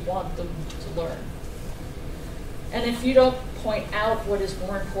the way you want them to learn? And if you don't point out what is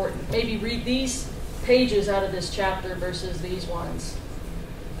more important, maybe read these pages out of this chapter versus these ones.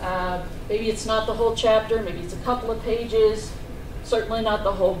 Maybe it's not the whole chapter, maybe it's a couple of pages, certainly not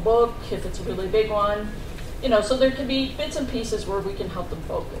the whole book if it's a really big one. You know, so there can be bits and pieces where we can help them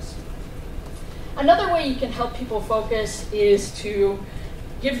focus. Another way you can help people focus is to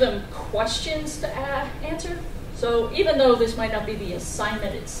give them questions to answer. So even though this might not be the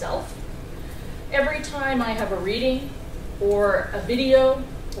assignment itself, every time I have a reading or a video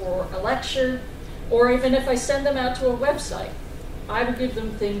or a lecture, or even if I send them out to a website, I will give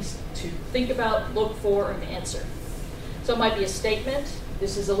them things to think about, look for, and answer. So it might be a statement.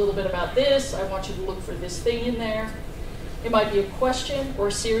 This is a little bit about this. I want you to look for this thing in there. It might be a question or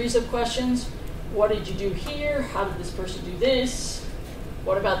a series of questions. What did you do here? How did this person do this?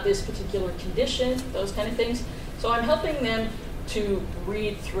 What about this particular condition? Those kind of things. So I'm helping them to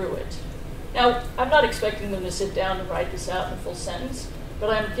read through it. Now, I'm not expecting them to sit down and write this out in a full sentence, but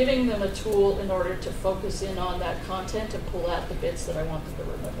I'm giving them a tool in order to focus in on that content and pull out the bits that I want them to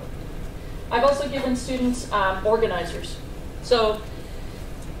remember. I've also given students organizers. So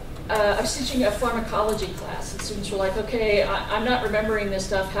I was teaching a pharmacology class, and students were like, okay, I'm not remembering this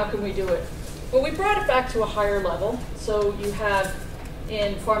stuff, how can we do it? Well, we brought it back to a higher level. So you have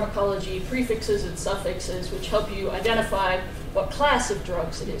in pharmacology prefixes and suffixes, which help you identify what class of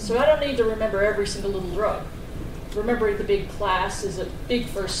drugs it is. So I don't need to remember every single little drug. Remembering the big class is a big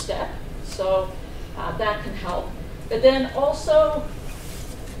first step, so that can help. But then also,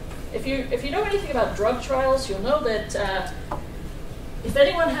 if you know anything about drug trials, you'll know that if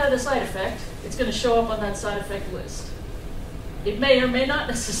anyone had a side effect, it's going to show up on that side effect list. It may or may not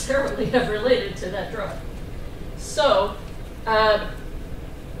necessarily have related to that drug. So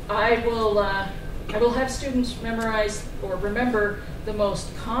I will have students memorize or remember the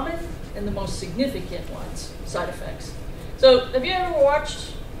most common and the most significant ones, side effects. So have you ever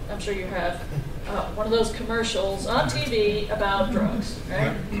watched, I'm sure you have, one of those commercials on TV about drugs,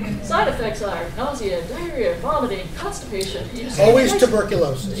 right? Side effects are nausea, diarrhea, vomiting, constipation. Always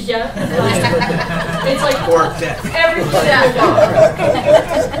tuberculosis. Yeah. It's like Or death. everything.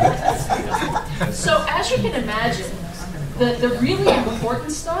 So as you can imagine, the really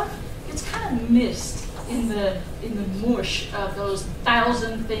important stuff, it's kind of missed in the mush of those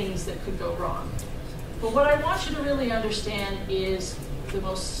 1,000 things that could go wrong. But what I want you to really understand is the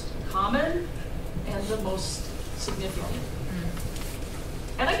most common and the most significant.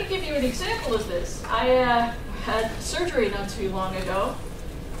 And I can give you an example of this. I had surgery not too long ago,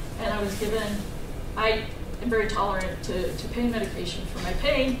 and I was given, I am very tolerant to pain medication for my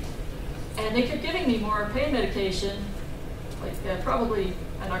pain, and they kept giving me more pain medication, like probably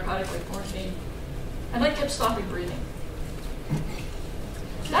a narcotic like morphine, and I kept stopping breathing.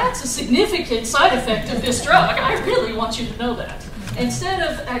 That's a significant side effect of this drug. I really want you to know that. Instead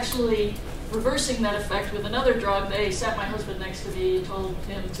of actually reversing that effect with another drug, they sat my husband next to me and told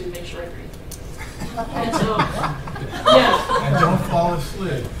him to make sure I breathe. And so, yeah. And don't fall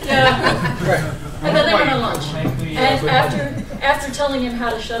asleep. Yeah. And then they went on lunch. And after telling him how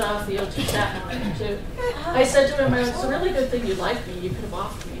to shut off the O2 sat monitor too, I said to him, it's a really good thing you like me. You could have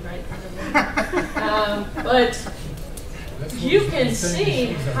offed me, right? But you can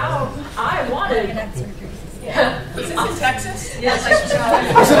see how I wanted. Yeah. Is this in Texas? Yes. Is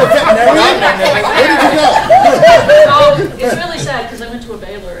it a veterinarian? Where did you go? Oh, it's really sad because I went to a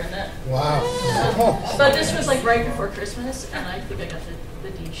Baylor and that. Wow. But this was like right before Christmas, and I think I got the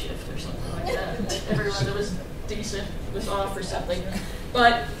D shift or something like that. Everyone that was decent was off or something.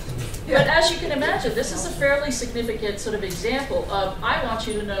 But as you can imagine, this is a fairly significant sort of example of, I want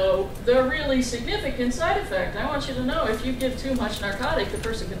you to know the really significant side effect. I want you to know if you give too much narcotic, the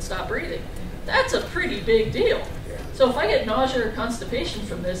person can stop breathing. That's a pretty big deal. So if I get nausea or constipation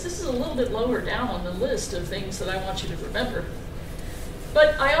from this is a little bit lower down on the list of things that I want you to remember.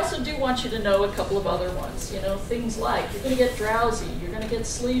 But I also do want you to know a couple of other ones. You know, things like you're going to get drowsy, you're going to get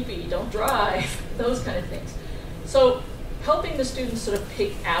sleepy, don't drive, those kind of things. So helping the students sort of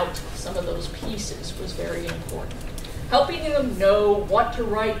pick out some of those pieces was very important. Helping them know what to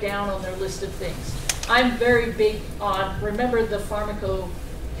write down on their list of things. I'm very big on, remember the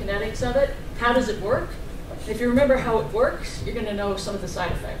pharmacokinetics of it. How does it work? If you remember how it works, you're going to know some of the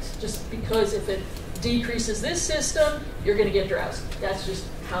side effects. Just because if it decreases this system, you're going to get drowsy. That's just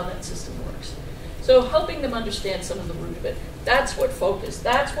how that system works. So helping them understand some of the root of it. That's what focus.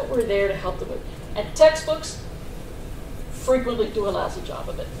 That's what we're there to help them with. And textbooks frequently do a lousy job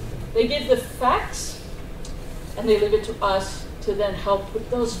of it. They give the facts, and they leave it to us to then help put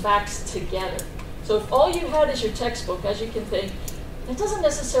those facts together. So if all you had is your textbook, as you can think, it doesn't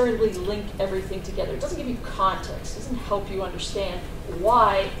necessarily link everything together. It doesn't give you context. It doesn't help you understand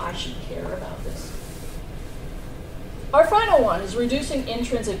why I should care about this. Our final one is reducing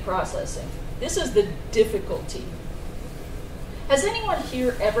intrinsic processing. This is the difficulty. Has anyone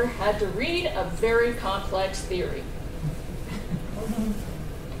here ever had to read a very complex theory?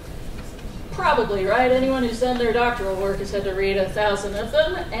 Probably, right? Anyone who's done their doctoral work has had to read 1,000 of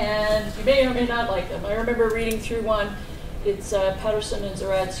them, and you may or may not like them. I remember reading through one. It's Patterson and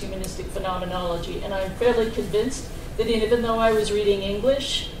Zerad's Humanistic Phenomenology, and I'm fairly convinced that even though I was reading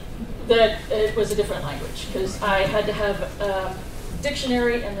English, that it was a different language, because I had to have a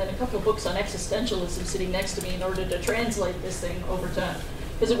dictionary and then a couple of books on existentialism sitting next to me in order to translate this thing over time,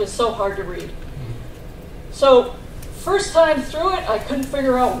 because it was so hard to read. So, first time through it, I couldn't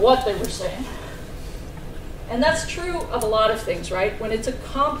figure out what they were saying. And that's true of a lot of things, right? When it's a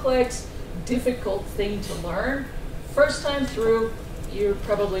complex, difficult thing to learn, first time through, you're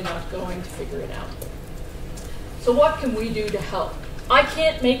probably not going to figure it out. So what can we do to help? I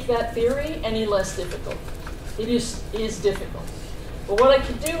can't make that theory any less difficult. It is difficult. But what I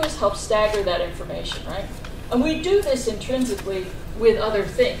can do is help stagger that information, right? And we do this intrinsically with other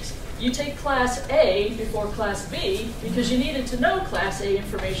things. You take Class A before Class B because you needed to know Class A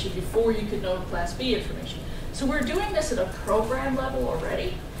information before you could know Class B information. So we're doing this at a program level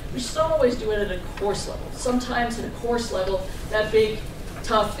already. We just don't always do it at a course level. Sometimes at a course level, that big,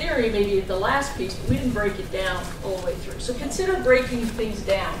 tough theory may be at the last piece, but we didn't break it down all the way through. So consider breaking things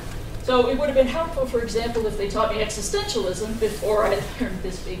down. So it would have been helpful, for example, if they taught me existentialism before I learned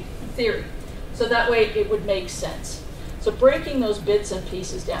this big theory. So that way it would make sense. So breaking those bits and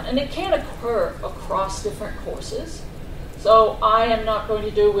pieces down. And it can occur across different courses. So I am not going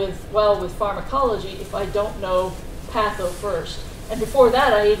to do with pharmacology if I don't know patho first. And before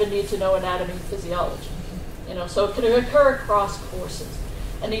that, I even need to know anatomy and physiology. So it can occur across courses.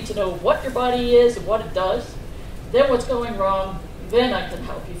 I need to know what your body is and what it does, then what's going wrong, then I can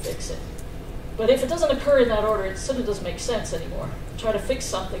help you fix it. But if it doesn't occur in that order, it sort of doesn't make sense anymore. Try to fix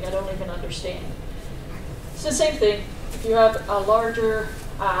something I don't even understand. It's the same thing. If you have a larger,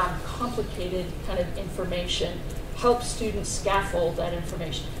 complicated kind of information, help students scaffold that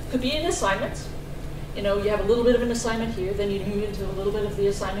information. Could be in assignments. You have a little bit of an assignment here, then you move into a little bit of the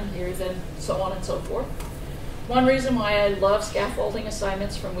assignment here, then so on and so forth. One reason why I love scaffolding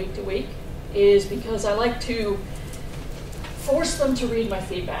assignments from week to week is because I like to force them to read my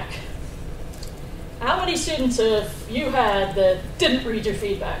feedback. How many students have you had that didn't read your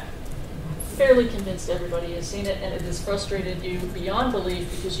feedback? Fairly convinced everybody has seen it, and it has frustrated you beyond belief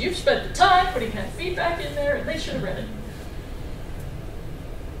because you've spent the time putting that feedback in there and they should have read it.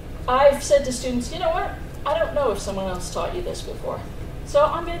 I've said to students, you know what? I don't know if someone else taught you this before. So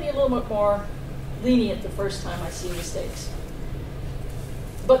I'm going to be a little bit more lenient the first time I see mistakes.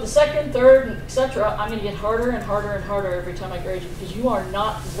 But the second, third, etc., I'm going to get harder and harder and harder every time I grade you because you are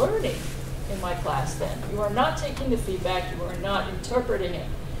not learning in my class then. You are not taking the feedback, you are not interpreting it,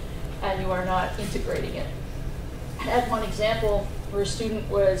 and you are not integrating it. I had one example where a student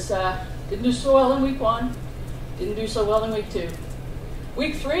didn't do so well in week 1, didn't do so well in week 2.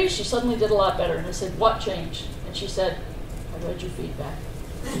 Week 3, she suddenly did a lot better, and I said, what changed? And she said, I read your feedback.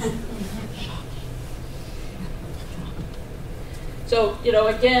 So,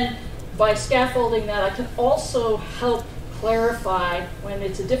 again, by scaffolding that, I can also help clarify when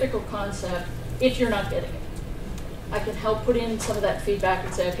it's a difficult concept if you're not getting it. I can help put in some of that feedback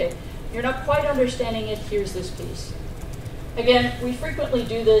and say, okay, you're not quite understanding it, here's this piece. Again, we frequently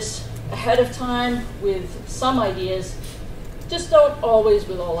do this ahead of time with some ideas, just don't always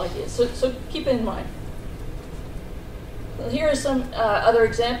with all ideas. So keep it in mind. Well, here are some other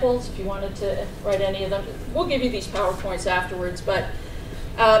examples if you wanted to write any of them. We'll give you these PowerPoints afterwards, but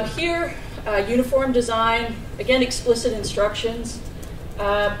here, uniform design, again, explicit instructions.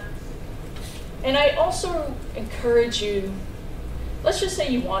 And I also encourage you, let's just say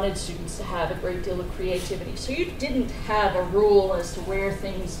you wanted students to have a great deal of creativity. So you didn't have a rule as to where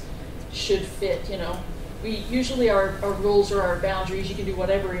things should fit, We usually our rules or our boundaries, you can do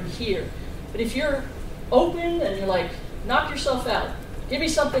whatever in here. But if you're open and you're like, knock yourself out, give me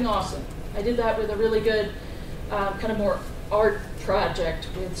something awesome. I did that with a really good kind of more art project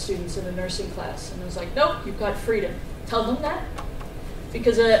with students in a nursing class. And I was like, nope, you've got freedom. Tell them that.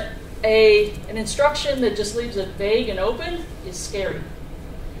 Because an instruction that just leaves it vague and open is scary.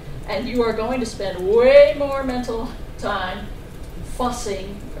 And you are going to spend way more mental time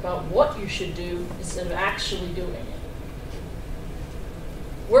fussing about what you should do instead of actually doing it.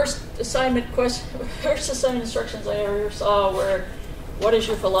 Worst assignment instructions I ever saw were, what is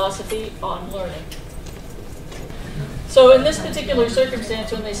your philosophy on learning? So in this particular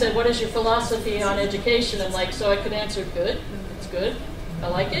circumstance, when they said, what is your philosophy on education? I'm like, so I could answer, good, it's good, I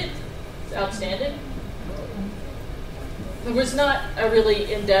like it, it's outstanding. There was not a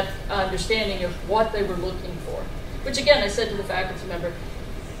really in-depth understanding of what they were looking for. Which again, I said to the faculty member,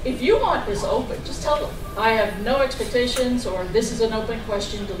 If you want this open, just tell them, I have no expectations, or this is an open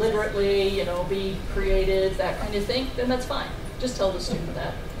question deliberately, you know, be creative, that kind of thing, then that's fine. Just tell the student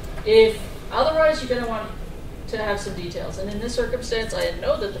that. If otherwise, you're going to want to have some details. And in this circumstance, I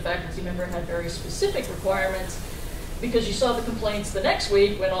know that the faculty member had very specific requirements because you saw the complaints the next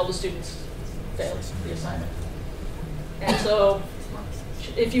week when all the students failed the assignment. And so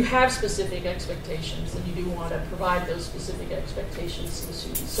if you have specific expectations, then you do want to provide those specific expectations to the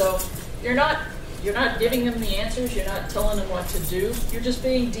students. So you're not giving them the answers, you're not telling them what to do, you're just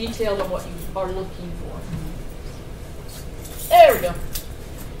being detailed on what you are looking for. There we go.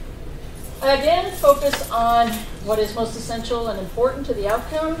 Again, focus on what is most essential and important to the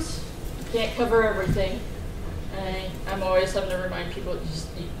outcomes. You can't cover everything. I'm always having to remind people,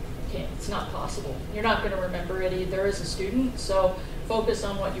 you can't, it's not possible. You're not going to remember it either as a student, so focus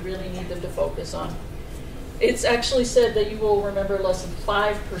on what you really need them to focus on. It's actually said that you will remember less than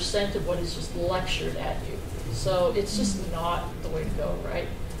 5% of what is just lectured at you. So it's just not the way to go, right?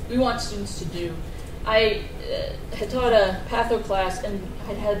 We want students to do. I had taught a patho class and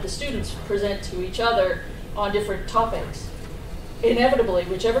had had the students present to each other on different topics. Inevitably,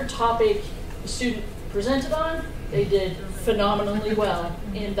 whichever topic the student presented on, they did phenomenally well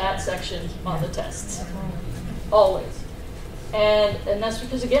in that section on the tests. Always. And that's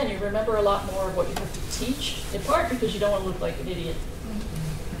because, again, you remember a lot more of what you have to teach, in part because you don't want to look like an idiot.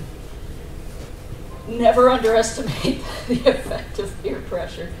 Never underestimate the effect of peer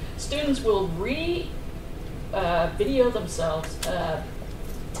pressure. Students will video themselves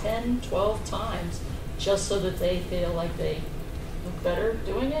 10, 12 times just so that they feel like they look better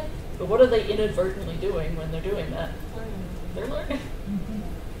doing it. But what are they inadvertently doing when they're doing that? They're learning.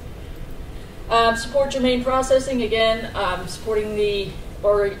 Support germane processing, again, supporting the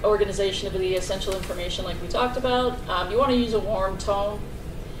organization of the essential information like we talked about. You want to use a warm tone.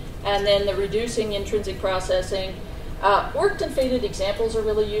 And then the reducing intrinsic processing. Worked and faded examples are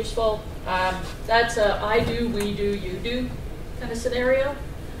really useful. That's a I do, we do, you do kind of scenario.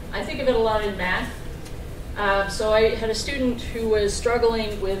 I think of it a lot in math. So I had a student who was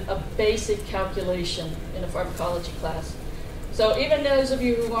struggling with a basic calculation in a pharmacology class. So even those of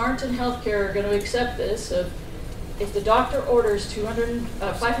you who aren't in healthcare are going to accept this. If the doctor orders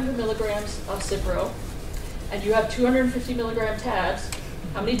 500 milligrams of Cipro, and you have 250 milligram tabs,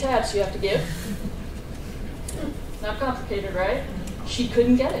 how many tabs do you have to give? Not complicated, right? She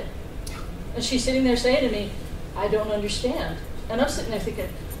couldn't get it. And she's sitting there saying to me, I don't understand. And I'm sitting there thinking,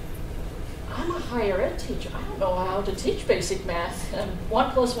 I'm a higher ed teacher. I don't know how to teach basic math. And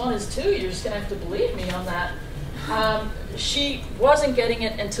 1 + 1 is 2. You're just going to have to believe me on that. She wasn't getting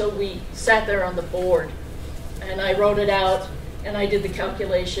it until we sat there on the board. And I wrote it out, and I did the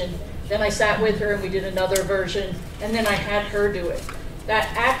calculation. Then I sat with her, and we did another version. And then I had her do it. That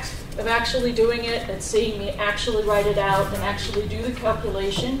act of actually doing it and seeing me actually write it out and actually do the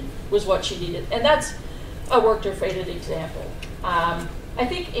calculation was what she needed. And that's a worked or faded example. I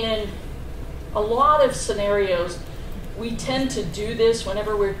think in a lot of scenarios, we tend to do this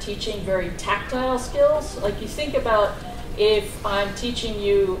whenever we're teaching very tactile skills. Like you think about if I'm teaching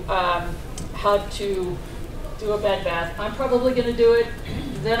you how to do a bed bath, I'm probably going to do it.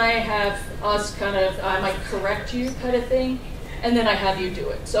 Then I have us I might correct you kind of thing. And then I have you do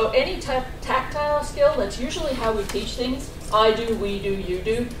it. So any tactile skill, that's usually how we teach things. I do, we do, you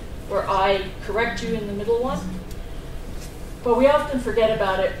do, where I correct you in the middle one. But we often forget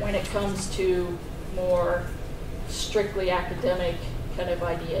about it when it comes to more strictly academic kind of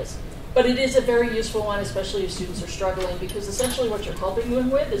ideas. But it is a very useful one, especially if students are struggling, because essentially what you're helping them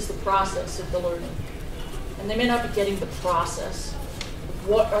with is the process of the learning. And they may not be getting the process.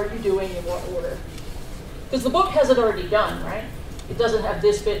 What are you doing in what order? Because the book has it already done, right? It doesn't have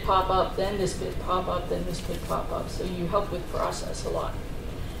this bit pop up, then this bit pop up, then this bit pop up. So you help with process a lot.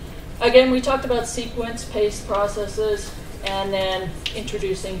 Again, we talked about sequence-paced processes and then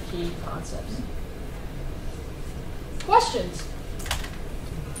introducing key concepts. Questions?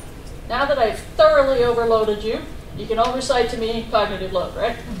 Now that I've thoroughly overloaded you, you can all recite to me cognitive load,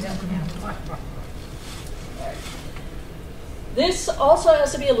 right? This also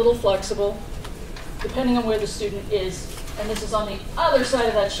has to be a little flexible, depending on where the student is. And this is on the other side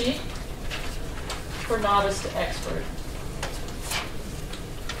of that sheet for novice to expert.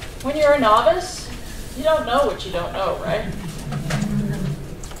 When you're a novice, you don't know what you don't know, right?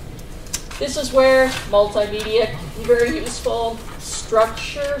 This is where multimedia can be very useful.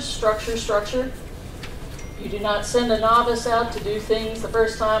 Structure, structure, structure. You do not send a novice out to do things the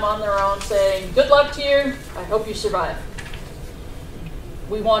first time on their own saying, good luck to you, I hope you survive.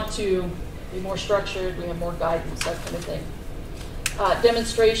 We want to be more structured, we have more guidance, that kind of thing.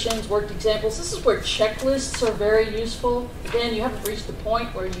 demonstrations, worked examples. This is where checklists are very useful. Again, you haven't reached the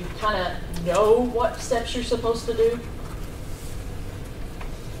point where you kind of know what steps you're supposed to do.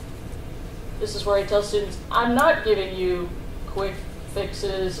 This is where I tell students, I'm not giving you quick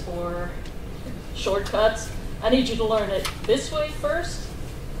fixes or shortcuts. I need you to learn it this way first.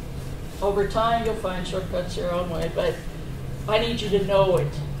 Over time, you'll find shortcuts your own way, but I need you to know it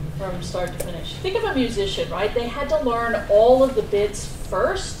from start to finish. Think of a musician, right? They had to learn all of the bits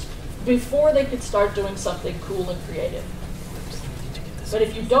first before they could start doing something cool and creative. But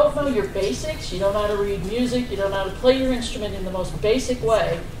if you don't know your basics, you don't know how to read music, you don't know how to play your instrument in the most basic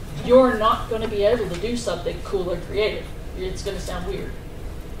way, you're not going to be able to do something cool or creative. It's going to sound weird.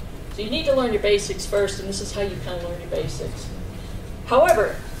 So you need to learn your basics first, and this is how you kind of learn your basics.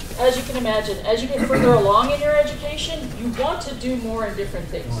 However, as you can imagine, as you get further along in your education, you want to do more and different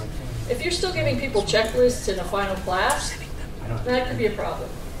things. If you're still giving people checklists in a final class, that could be a problem,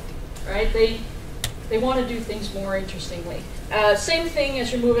 right? They want to do things more interestingly. Same thing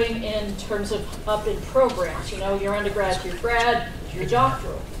as you're moving in terms of up in programs. You know, your undergrad, your grad, your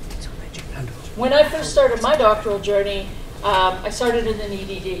doctoral. When I first started my doctoral journey, I started in an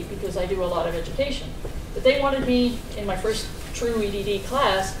EDD because I do a lot of education. But they wanted me in my first true EDD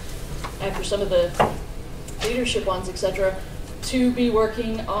class, after some of the leadership ones, etc., to be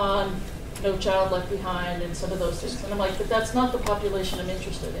working on No Child Left Behind and some of those things. And I'm like, but that's not the population I'm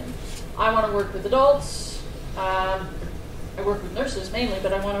interested in. I want to work with adults. I work with nurses mainly,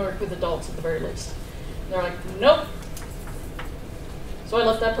 but I want to work with adults at the very least. And they're like, nope. So I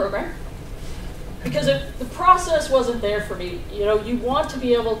left that program. Because the process wasn't there for me. You know, you want to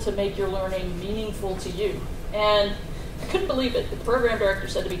be able to make your learning meaningful to you. And I couldn't believe it. The program director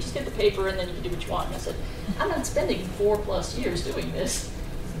said to me, just get the paper and then you can do what you want. And I said, I'm not spending 4+ years doing this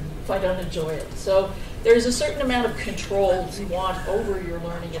if I don't enjoy it. So there's a certain amount of control you want over your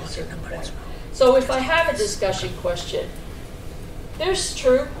learning at a certain point. So if I have a discussion question, there's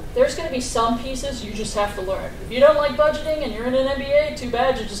going to be some pieces you just have to learn. If you don't like budgeting and you're in an MBA, too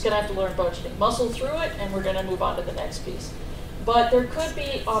bad, you're just going to have to learn budgeting. Muscle through it, and we're going to move on to the next piece. But there could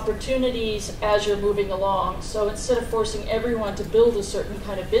be opportunities as you're moving along. So instead of forcing everyone to build a certain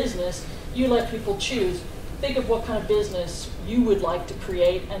kind of business, you let people choose. Think of what kind of business you would like to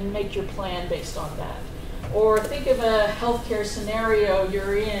create and make your plan based on that. Or think of a healthcare scenario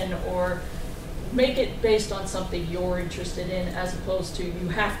you're in, or make it based on something you're interested in as opposed to you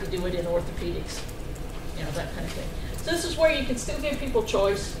have to do it in orthopedics. You know, that kind of thing. So this is where you can still give people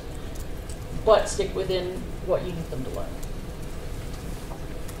choice, but stick within what you need them to learn.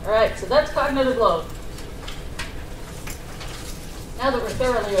 All right, so that's cognitive load. Now that we're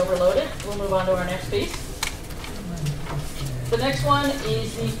thoroughly overloaded, we'll move on to our next piece. The next one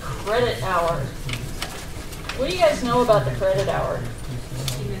is the credit hour. What do you guys know about the credit hour?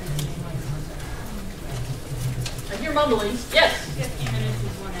 I hear mumblings. Yes? 50 minutes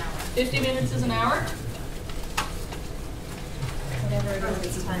is 1 hour. 50 minutes is an hour? Whatever it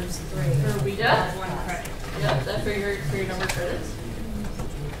is, times 3. Or we done? 1 credit. Yeah, that for your number of credits.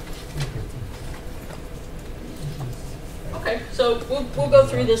 Okay, so we'll go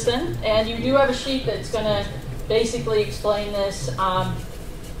through this then, and you do have a sheet that's going to basically explain this to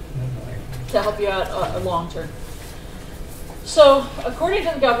help you out long term. So, according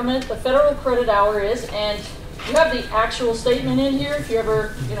to the government, the federal credit hour is, and you have the actual statement in here if you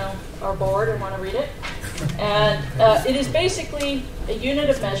ever, are bored and want to read it. And it is basically a unit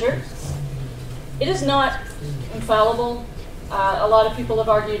of measure. It is not infallible. A lot of people have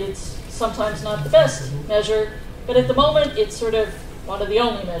argued it's sometimes not the best measure, but at the moment it's sort of one of the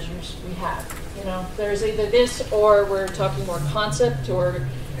only measures we have. There's either this or we're talking more concept or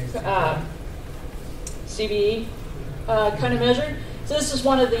CBE kind of measure. So this is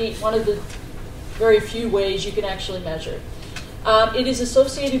one of the very few ways you can actually measure. It is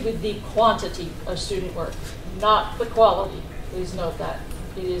associated with the quantity of student work, not the quality. Please note that.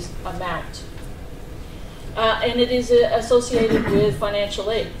 It is amount. And it is associated with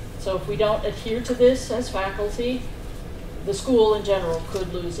financial aid. So if we don't adhere to this as faculty, the school in general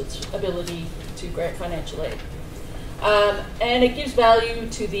could lose its ability to grant financial aid. And it gives value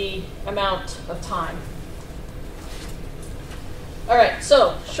to the amount of time. All right,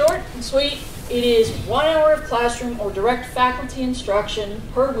 so short and sweet. It is 1 hour of classroom or direct faculty instruction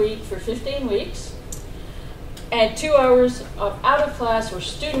per week for 15 weeks, and 2 hours of out-of-class or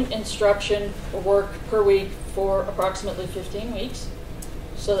student instruction or work per week for approximately 15 weeks.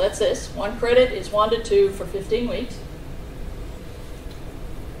 So that's this. 1 credit is 1 to 2 for 15 weeks,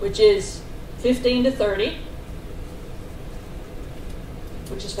 which is 15 to 30,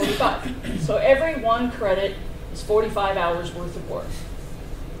 which is 45. So every 1 credit is 45 hours worth of work.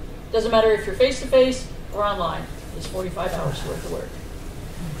 Doesn't matter if you're face-to-face or online, it's 45 hours worth of work.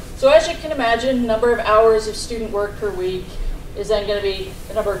 So as you can imagine, number of hours of student work per week is then going to be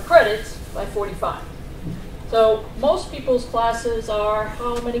the number of credits by 45. So most people's classes are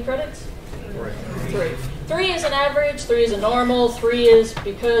how many credits? 3. 3 is an average, 3 is a normal, 3 is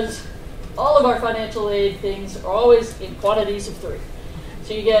because all of our financial aid things are always in quantities of 3.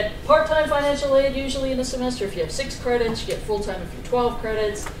 So you get part-time financial aid usually in a semester if you have 6 credits, you get full-time if you're 12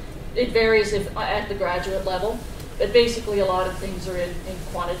 credits. It varies if at the graduate level, but basically a lot of things are in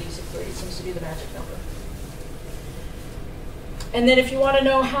quantities of 3. It seems to be the magic number. And then if you want to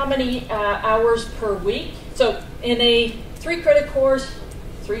know how many hours per week, so in a 3-credit course,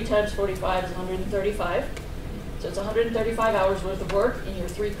 3 times 45 is 135. So it's 135 hours worth of work in your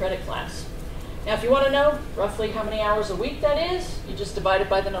 3-credit class. Now if you want to know roughly how many hours a week that is, you just divide it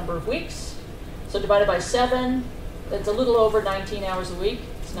by the number of weeks. So divided by 7, that's a little over 19 hours a week.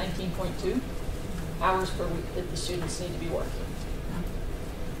 It's 19.2 hours per week that the students need to be working.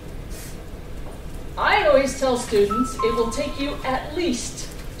 I always tell students it will take you at least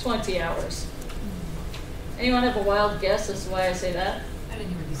 20 hours. Anyone have a wild guess as to why I say that? I didn't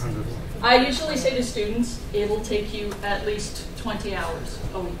hear what you said. I usually say to students, it will take you at least 20 hours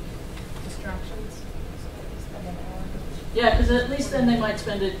a week. Distractions? Spend an hour? Yeah, because at least then they might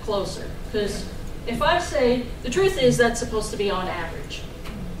spend it closer. Because if I say, the truth is that's supposed to be on average.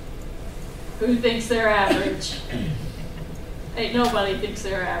 Who thinks they're average? Ain't nobody thinks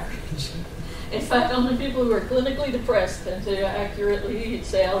they're average. In fact, only people who are clinically depressed tend to accurately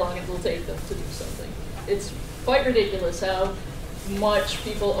say how long it will take them to do something. It's quite ridiculous how much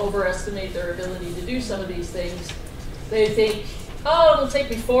people overestimate their ability to do some of these things. They think, oh, it'll take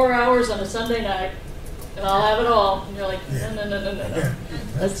me 4 hours on a Sunday night, and I'll have it all. And you're like, no.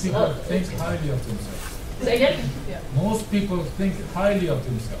 Most people think highly of themselves. Say again? Most people think highly of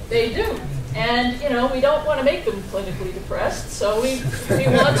themselves. They do. And, we don't want to make them clinically depressed, so we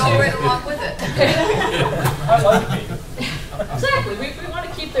want to... Go right along with it. I like me. Exactly. We want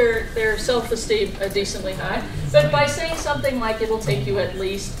to keep their self-esteem decently high. But by saying something like it'll take you at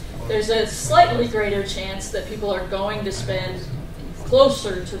least, there's a slightly greater chance that people are going to spend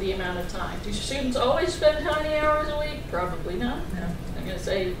closer to the amount of time. Do students always spend 20 hours a week? Probably not. No. I'm going to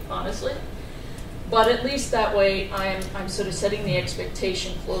say honestly. But at least that way I'm sort of setting the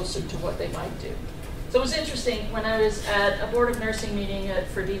expectation closer to what they might do. So it was interesting, when I was at a Board of Nursing meeting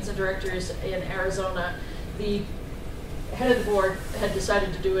for deans and directors in Arizona, the head of the board had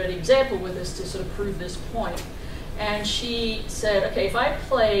decided to do an example with us to sort of prove this point. And she said, okay, if I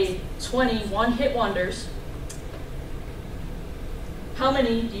play 20 one-hit wonders, how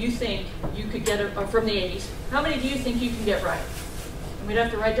many do you think you could get, from the 80s, how many do you think you can get right? And we'd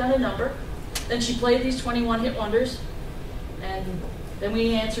have to write down a number. Then she played these 21 hit wonders, and then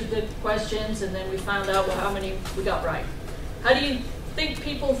we answered the questions, and then we found out how many we got right. How do you think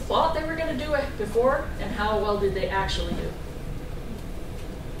people thought they were going to do it before, and how well did they actually do?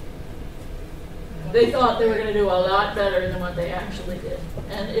 They thought they were going to do a lot better than what they actually did,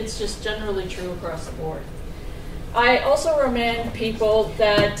 and it's just generally true across the board. I also remind people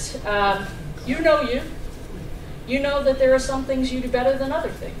that you know that there are some things you do better than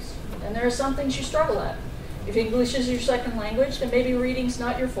other things. And there are some things you struggle at. If English is your second language, then maybe reading's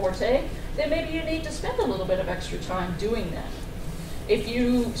not your forte, then maybe you need to spend a little bit of extra time doing that. If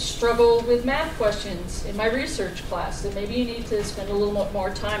you struggle with math questions in my research class, then maybe you need to spend a little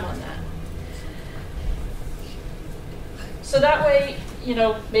more time on that. So that way,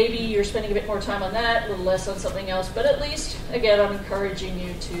 maybe you're spending a bit more time on that, a little less on something else, but at least, again, I'm encouraging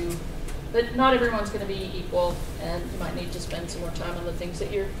you that not everyone's going to be equal, and you might need to spend some more time on the things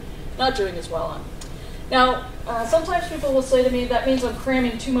that you're not doing as well on. Now, sometimes people will say to me, that means I'm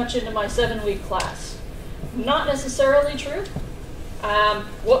cramming too much into my 7-week class. Not necessarily true.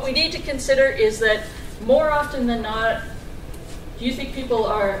 What we need to consider is that more often than not, do you think people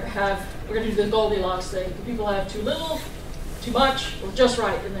we're going to do the Goldilocks thing, do people have too little, too much, or just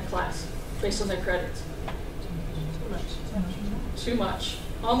right in their class, based on their credits? Too much,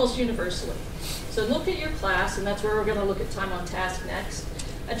 almost universally. So look at your class, and that's where we're going to look at time on task next,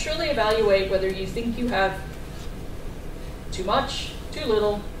 and truly evaluate whether you think you have too much, too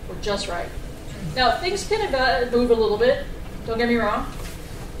little, or just right. Now, things can move a little bit, don't get me wrong.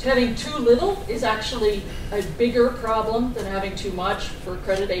 Having too little is actually a bigger problem than having too much for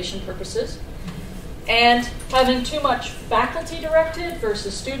accreditation purposes. And having too much faculty-directed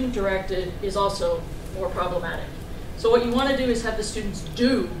versus student-directed is also more problematic. So what you want to do is have the students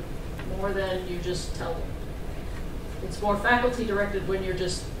do more than you just tell them. It's more faculty-directed when you're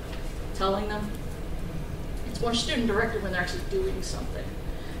just telling them. It's It's more student-directed when they're actually doing something.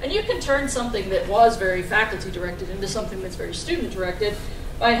 And you can turn something that was very faculty-directed into something that's very student-directed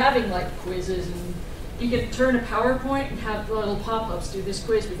by having like quizzes, and you can turn a PowerPoint and have little pop-ups, do this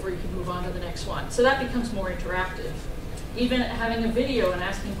quiz before you can move on to the next one. So that becomes more interactive. Even having a video and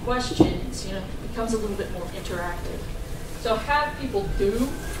asking questions, you know, becomes a little bit more interactive. So have people do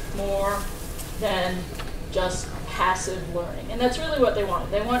more than just passive learning. And that's really what they want.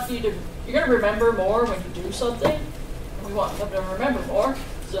 They want you to, you're going to remember more when you do something, and we want them to remember more,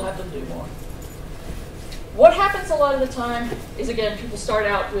 so have them do more. What happens a lot of the time is, again, people start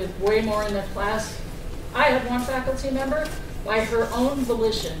out with way more in their class. I had one faculty member, by her own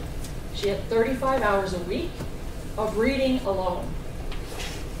volition, she had 35 hours a week of reading alone.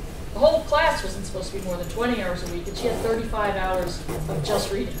 The whole class wasn't supposed to be more than 20 hours a week, and she had 35 hours of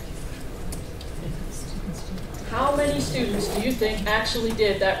just reading. How many students do you think actually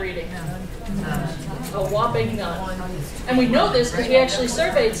did that reading? A whopping none. And we know this because we actually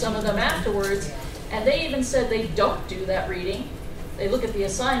surveyed some of them afterwards, and they even said they don't do that reading. They look at the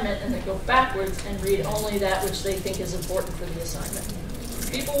assignment and they go backwards and read only that which they think is important for the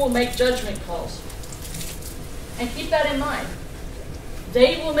assignment. People will make judgment calls. And keep that in mind.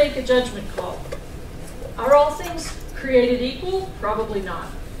 They will make a judgment call. Are all things created equal? Probably not.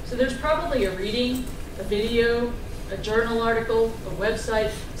 So there's probably a reading, a video, a journal article, a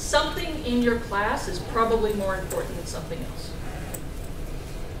website. Something in your class is probably more important than something else.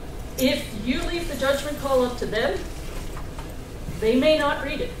 If you leave the judgment call up to them, they may not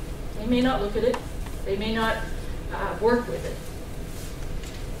read it. They may not look at it. They may not work with it.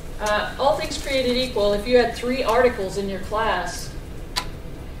 All things created equal, if you had 3 articles in your class,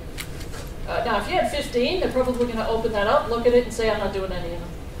 now if you had 15, they're probably going to open that up, look at it, and say, I'm not doing any of them.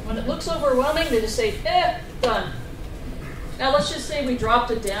 When it looks overwhelming, they just say, done. Now let's just say we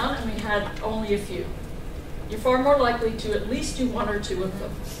dropped it down and we had only a few. You're far more likely to at least do 1 or 2 of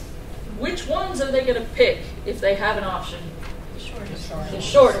them. Which ones are they going to pick if they have an option? The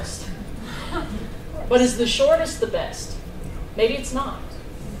shortest. But is the shortest the best? Maybe it's not.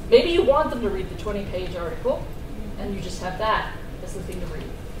 Maybe you want them to read the 20-page article, and you just have that as the thing to read.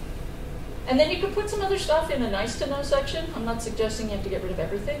 And then you can put some other stuff in a nice-to-know section. I'm not suggesting you have to get rid of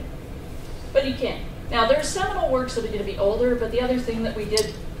everything, but you can. Now, there's seminal works that are going to be older, but the other thing that we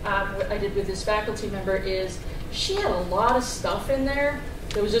did, what I did with this faculty member is she had a lot of stuff in there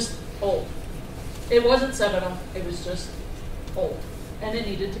that was just old. It wasn't seminal, it was just old, and it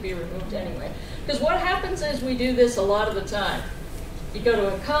needed to be removed anyway. Because what happens is we do this a lot of the time. You go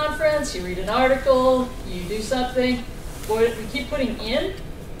to a conference, you read an article, you do something. Boy, we keep putting in.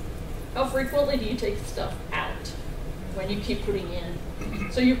 How frequently do you take stuff out when you keep putting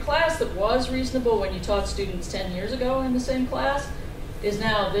in? So your class that was reasonable when you taught students 10 years ago in the same class is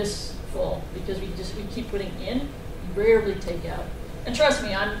now this full because we keep putting in, you rarely take out. And trust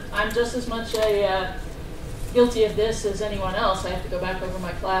me, I'm just as much guilty of this as anyone else. I have to go back over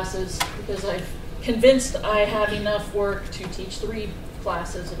my classes because I've convinced I have enough work to teach 3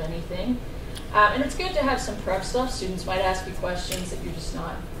 classes of anything. And it's good to have some prep stuff. Students might ask you questions that you're just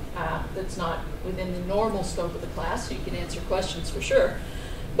not, that's not within the normal scope of the class, so you can answer questions for sure.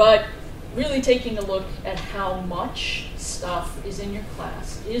 But really taking a look at how much stuff is in your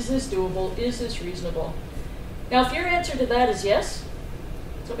class. Is this doable? Is this reasonable? Now, if your answer to that is yes,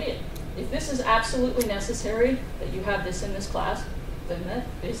 so be it. If this is absolutely necessary, that you have this in this class, then that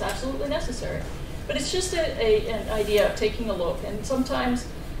is absolutely necessary. But it's just an idea of taking a look. And sometimes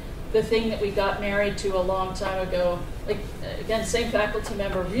the thing that we got married to a long time ago, like, again, same faculty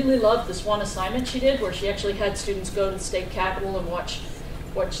member, really loved this one assignment she did where she actually had students go to the state capitol and watch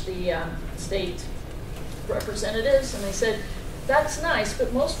the state representatives. And they said, that's nice,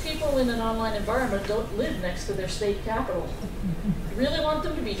 but most people in an online environment don't live next to their state capitol. You really want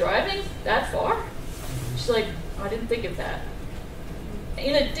them to be driving that far? She's like, I didn't think of that.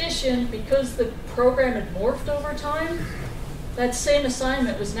 In addition, because the program had morphed over time, that same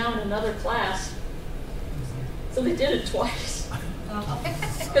assignment was now in another class. So they did it twice.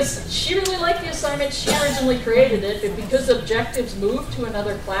 Because she really liked the assignment, she originally created it, but because objectives moved to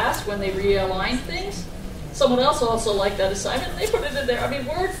another class when they realigned things, someone else also liked that assignment, and they put it in there. I mean,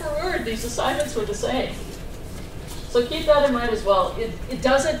 word for word, these assignments were the same. So keep that in mind as well. It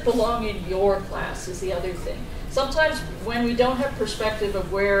doesn't belong in your class is the other thing. Sometimes when we don't have perspective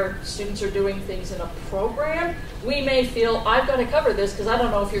of where students are doing things in a program, we may feel, I've got to cover this because I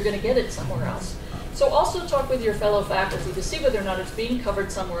don't know if you're going to get it somewhere else. So also talk with your fellow faculty to see whether or not it's being covered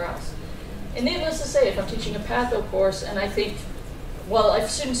somewhere else. And needless to say, if I'm teaching a patho course and I think well, if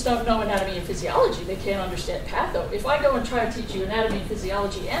students don't know anatomy and physiology, they can't understand patho. If I go and try to teach you anatomy and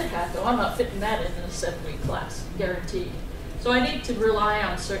physiology and patho, I'm not fitting that in a 7-week class, guaranteed. So I need to rely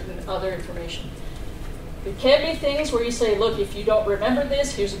on certain other information. There can be things where you say, look, if you don't remember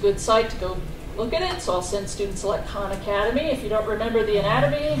this, here's a good site to go look at it. So I'll send students to like Khan Academy. If you don't remember the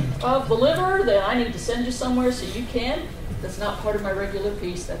anatomy of the liver, then I need to send you somewhere so you can. That's not part of my regular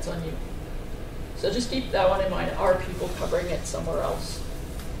piece, that's on you. So just keep that one in mind. Are people covering it somewhere else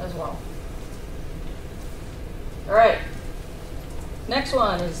as well? All right. Next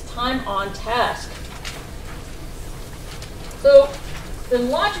one is time on task. So the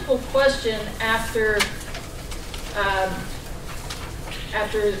logical question after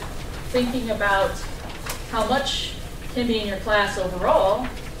thinking about how much can be in your class overall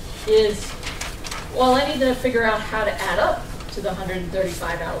is, well, I need to figure out how to add up to the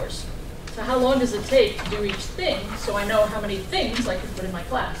 135 hours. So how long does it take to do each thing so I know how many things I can put in my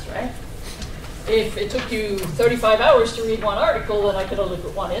class, right? If it took you 35 hours to read one article, then I could only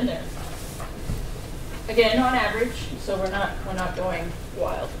put one in there. Again, on average, so we're not going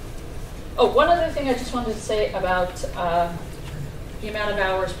wild. Oh, one other thing I just wanted to say about the amount of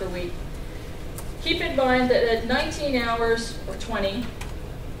hours per week. Keep in mind that at 19 hours or 20,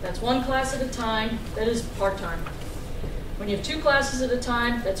 that's one class at a time, that is part-time. When you have 2 classes at a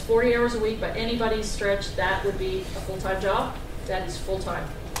time, that's 40 hours a week. By anybody's stretch, that would be a full-time job. That is full-time.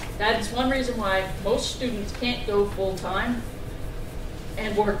 That is one reason why most students can't go full-time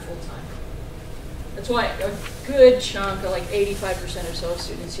and work full-time. That's why a good chunk, of like 85% or so of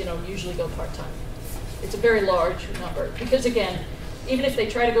students, usually go part-time. It's a very large number because, again, even if they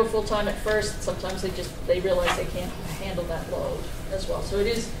try to go full-time at first, sometimes they realize they can't handle that load as well. So it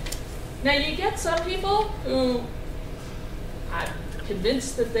is. Now you get some people who I'm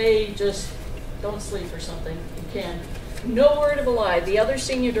convinced that they just don't sleep or something. You can. No word of a lie. The other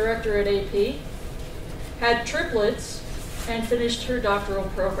senior director at AP had triplets and finished her doctoral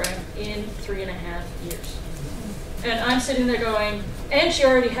program in 3.5 years. And I'm sitting there going, and she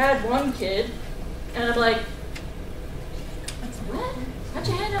already had 1 kid, and I'm like, what? How'd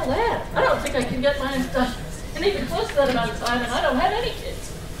you handle that? I don't think I can get mine done and even close to that amount of time, and I don't have any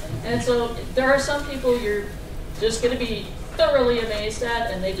kids. And so there are some people you're just going to be thoroughly amazed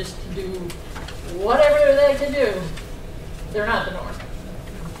at, and they just can do whatever they can do. They're not the norm.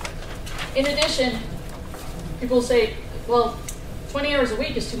 In addition, people say, well, 20 hours a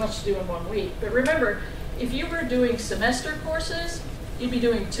week is too much to do in 1 week. But remember, if you were doing semester courses, you'd be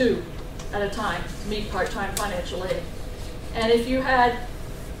doing 2 at a time to meet part-time financial aid. And if you had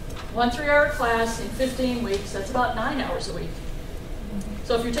 1 3-hour class in 15 weeks, that's about 9 hours a week.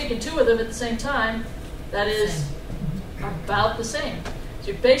 So if you're taking 2 of them at the same time, that is about the same.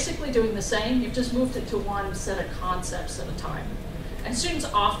 So you're basically doing the same, you've just moved it to 1 set of concepts at a time. And students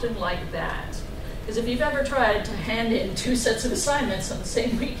often like that. Because if you've ever tried to hand in 2 sets of assignments on the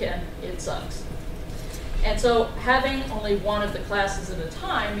same weekend, it sucks. And so having only 1 of the classes at a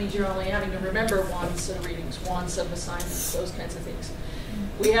time means you're only having to remember 1 set of readings, 1 set of assignments, those kinds of things.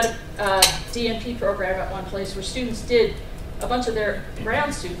 We had a DNP program at one place where students a bunch of their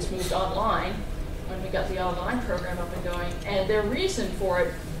ground students moved online when we got the online program up and going, and their reason for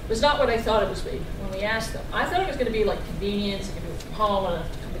it was not what I thought it was be when we asked them. I thought it was going to be like convenience, I could do it from home, I don't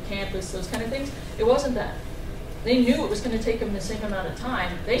have to come to campus, those kind of things. It wasn't that. They knew it was going to take them the same amount of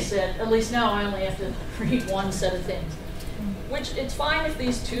time. They said, at least now I only have to read 1 set of things. Which, it's fine if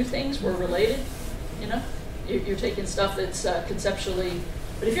these 2 things were related, You're taking stuff that's conceptually,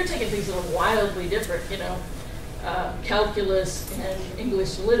 but if you're taking things that are wildly different, calculus and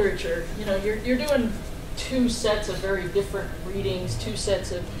English literature, you're doing 2 sets of very different readings, 2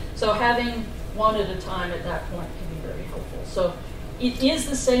 sets of, so having 1 at a time at that point can be very helpful. So it is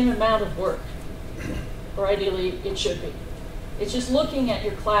the same amount of work, or ideally it should be. It's just looking at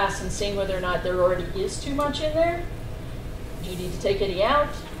your class and seeing whether or not there already is too much in there. Do you need to take any out?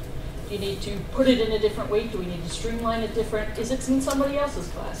 Do you need to put it in a different week? Do we need to streamline it different? Is it in somebody else's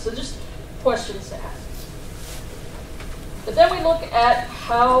class? So just questions to ask. But then we look at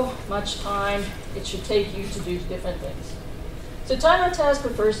how much time it should take you to do different things. So time on task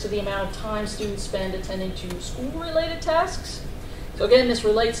refers to the amount of time students spend attending to school-related tasks. So again, this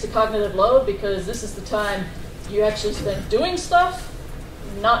relates to cognitive load because this is the time you actually spend doing stuff,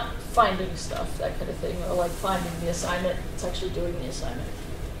 not finding stuff, that kind of thing, or like finding the assignment, it's actually doing the assignment.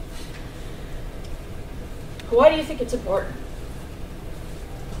 Why do you think it's important?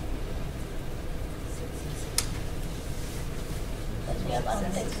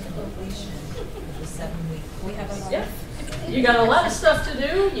 The 7 week. We have a Yeah. You got a lot of stuff to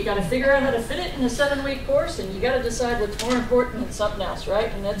do. You got to figure out how to fit it in a 7-week course, and you got to decide what's more important than something else,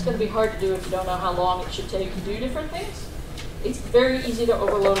 right? And that's going to be hard to do if you don't know how long it should take to do different things. It's very easy to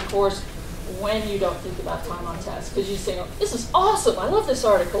overload a course when you don't think about time on task, because you say, oh, this is awesome. I love this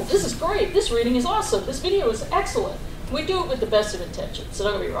article. This is great. This reading is awesome. This video is excellent. We do it with the best of intentions. So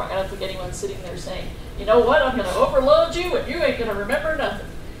don't get me wrong. I don't think anyone's sitting there saying, you know what, I'm going to overload you and you ain't going to remember nothing.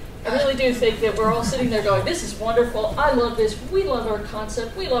 I really do think that we're all sitting there going, this is wonderful. I love this. We love our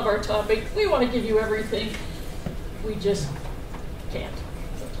concept. We love our topic. We want to give you everything. We just can't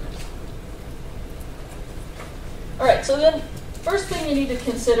sometimes. All right, so then first thing you need to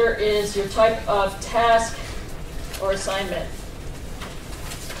consider is your type of task or assignment.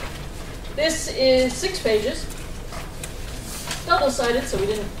 This is 6 pages, double-sided, so we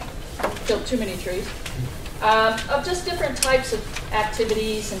didn't kill too many trees, of just different types of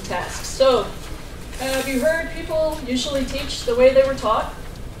activities and tasks. So, have you heard people usually teach the way they were taught,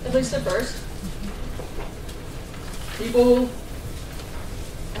 at least at first? People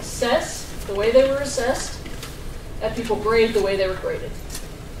assess the way they were assessed, and people grade the way they were graded.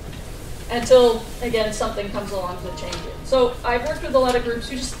 Until, again, something comes along to change it. So I've worked with a lot of groups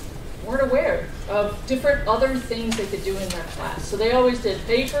who just weren't aware of different other things they could do in their class. So they always did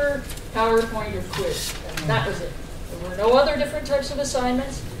paper, PowerPoint, or quiz. That was it. There were no other different types of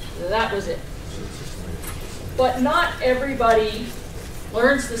assignments. That was it. But not everybody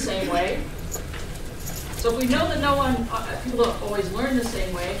learns the same way. So if we know that people don't always learn the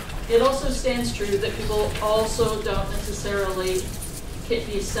same way, it also stands true that people also don't necessarily get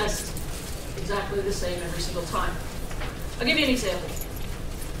be assessed exactly the same every single time. I'll give you an example.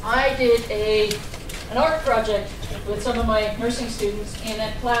 I did an art project with some of my nursing students in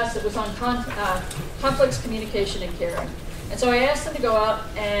a class that was on complex communication and caring. And so I asked them to go out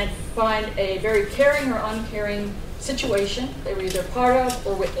and find a very caring or uncaring situation they were either part of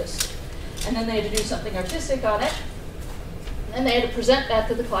or witnessed. And then they had to do something artistic on it. And they had to present that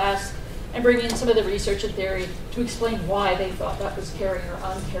to the class and bring in some of the research and theory to explain why they thought that was caring or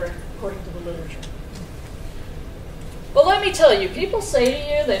uncaring according to the literature. Well, let me tell you, people say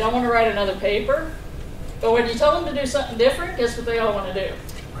to you they don't want to write another paper, but when you tell them to do something different, guess what they all want to do?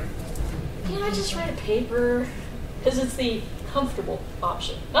 Can't I just write a paper? Because it's the comfortable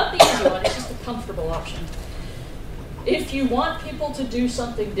option. Not the easy one, it's just the comfortable option. If you want people to do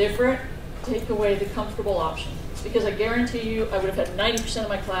something different, take away the comfortable option. Because I guarantee you, I would have had 90% of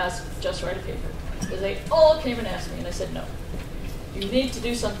my class just write a paper. Because they all came and asked me, and I said, no. You need to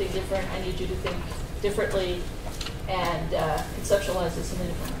do something different. I need you to think differently and conceptualize this in a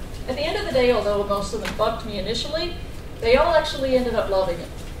different way. At the end of the day, although most of them bucked me initially, they all actually ended up loving it.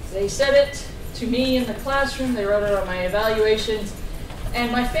 They said it to me in the classroom, they wrote it on my evaluations,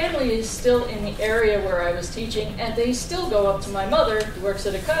 and my family is still in the area where I was teaching, and they still go up to my mother, who works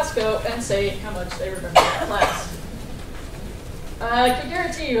at a Costco, and say how much they remember that class. I can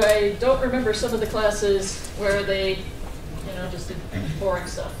guarantee you I don't remember some of the classes where they, just did boring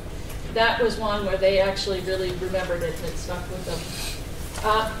stuff. That was one where they actually really remembered it and it stuck with them.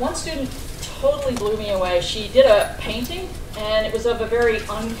 One student totally blew me away. She did a painting, and it was of a very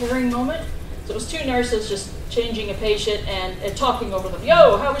uncaring moment. So it was 2 nurses just changing a patient and talking over them.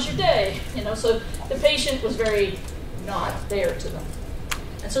 Yo, how was your day? So the patient was very not there to them.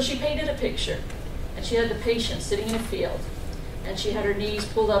 And so she painted a picture, and she had the patient sitting in a field, and she had her knees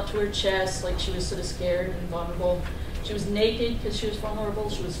pulled up to her chest like she was sort of scared and vulnerable. She was naked because she was vulnerable.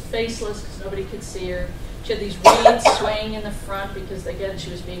 She was faceless because nobody could see her. She had these reeds swaying in the front because, again,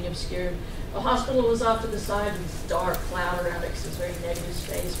 she was being obscured. The hospital was off to the side with this dark cloud around it because it was very negative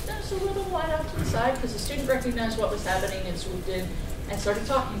space. But there was a little light out to the side because the student recognized what was happening and swooped in and started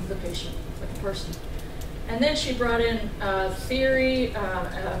talking to the patient like a person. And then she brought in theory,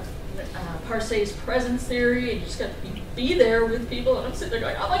 Parsets presence theory, and you just got to be there with people. And I'm sitting there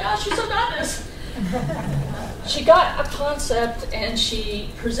going, oh my gosh, you so got this. She got a concept and she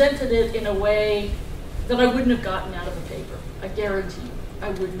presented it in a way that I wouldn't have gotten out of a paper. I guarantee you. I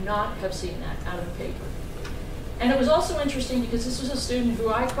would not have seen that out of a paper. And it was also interesting because this was a student who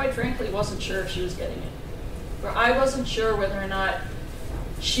I, quite frankly, wasn't sure if she was getting it. Or I wasn't sure whether or not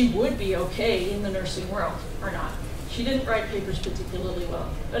she would be okay in the nursing world or not. She didn't write papers particularly well.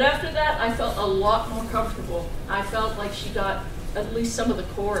 But after that, I felt a lot more comfortable. I felt like she got at least some of the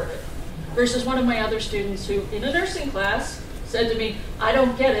core of it. Versus one of my other students who, in a nursing class, said to me, I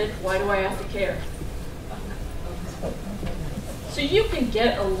don't get it, why do I have to care? So you can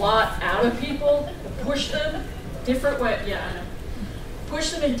get a lot out of people, push them different way. Yeah, I know. push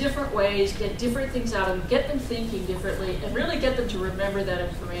them in different ways, get different things out of them, get them thinking differently, and really get them to remember that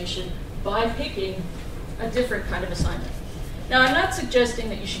information by picking a different kind of assignment. Now, I'm not suggesting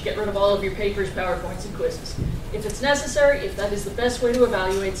that you should get rid of all of your papers, PowerPoints, and quizzes. If it's necessary, if that is the best way to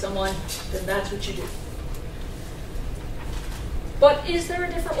evaluate someone, then that's what you do. But is there a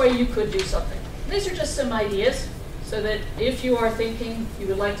different way you could do something? These are just some ideas, so that if you are thinking you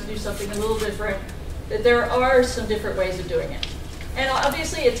would like to do something a little different, that there are some different ways of doing it. And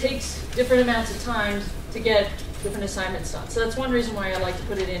obviously it takes different amounts of time to get different assignments done. So that's one reason why I like to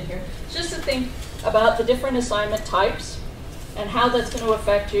put it in here. Just to think about the different assignment types and how that's going to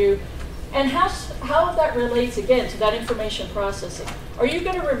affect you and how that relates, again, to that information processing. Are you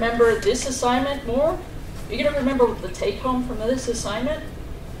going to remember this assignment more? Are you going to remember the take-home from this assignment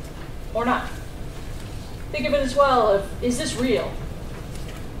or not? Think of it as well of, is this real?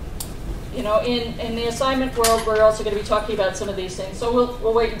 You know, in the assignment world, we're also going to be talking about some of these things. So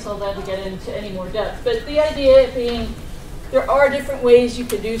we'll wait until then to get into any more depth. But the idea being, there are different ways you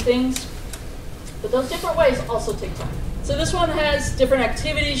can do things, but those different ways also take time. So this one has different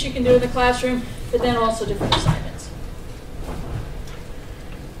activities you can do in the classroom, but then also different assignments.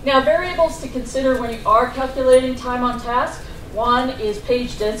 Now, variables to consider when you are calculating time on task. One is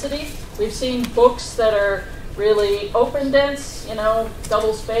page density. We've seen books that are really open dense, you know,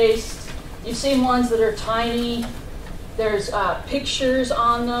 double spaced. You've seen ones that are tiny. There's pictures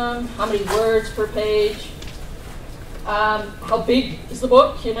on them, how many words per page. How big is the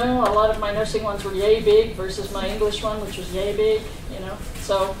book? You know, a lot of my nursing ones were yay big versus my English one, which was yay big, you know.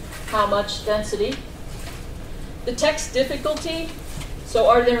 So how much density? The text difficulty. So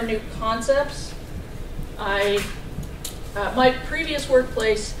are there new concepts? My previous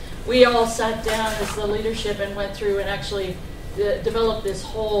workplace, we all sat down as the leadership and went through and actually developed this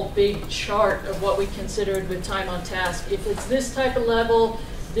whole big chart of what we considered with time on task. If it's this type of level,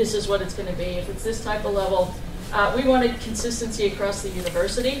 this is what it's going to be. If it's this type of level, we wanted consistency across the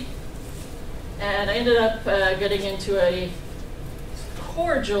university. And I ended up getting into a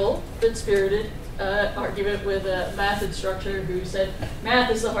cordial but spirited argument with a math instructor who said, math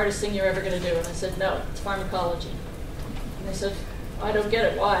is the hardest thing you're ever going to do. And I said, no, it's pharmacology. And they said, I don't get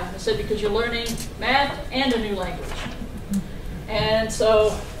it. Why? I said, because you're learning math and a new language. And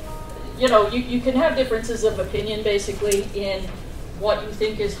so, you know, you can have differences of opinion, basically, in what you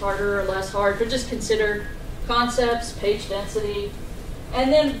think is harder or less hard, but just consider concepts, page density,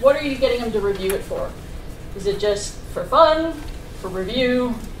 and then what are you getting them to review it for? Is it just for fun, for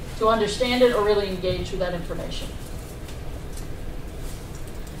review, to understand it, or really engage with that information?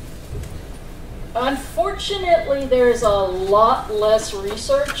 Unfortunately, there is a lot less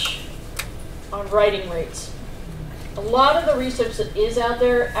research on writing rates. A lot of the research that is out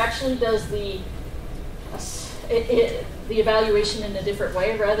there actually does the evaluation in a different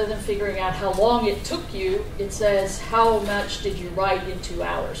way. Rather than figuring out how long it took you, it says how much did you write in 2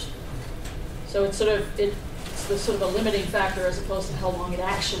 hours. So it's the sort of a limiting factor as opposed to how long it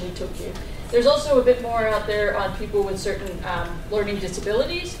actually took you. There's also a bit more out there on people with certain learning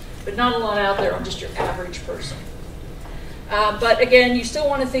disabilities, but not a lot out there on just your average person. But again, you still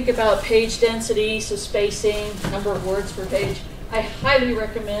want to think about page density, so spacing, number of words per page. I highly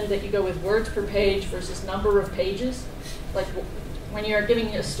recommend that you go with words per page versus number of pages. Like when you're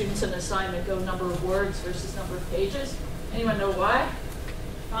giving your students an assignment, go number of words versus number of pages. Anyone know why?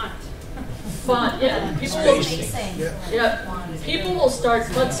 Font. Font, yeah. People will start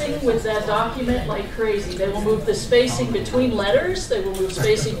futzing with that document like crazy. They will move the spacing between letters. They will move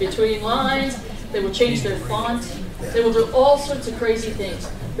spacing between lines. They will change their font. They will do all sorts of crazy things.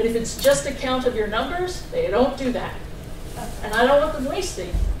 But if it's just a count of your numbers, they don't do that. And I don't want them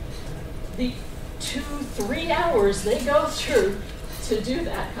wasting the 2-3 hours they go through to do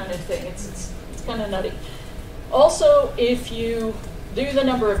that kind of thing. It's kind of nutty. Also, if you do the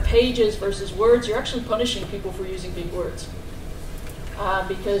number of pages versus words, you're actually punishing people for using big words.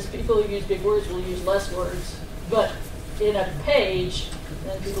 Because people who use big words will use less words, but in a page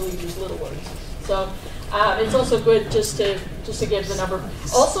than people who use little words. So it's also good just to give the number.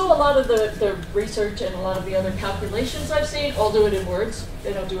 Also, a lot of the research and a lot of the other calculations I've seen all do it in words.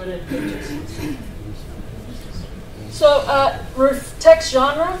 They don't do it in pages. So text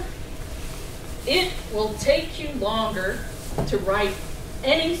genre, it will take you longer to write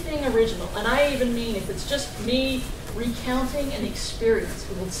anything original. And I even mean if it's just me recounting an experience,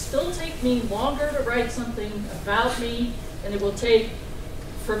 it will still take me longer to write something about me than it will take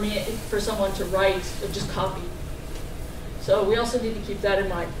for someone to write or just copy. So we also need to keep that in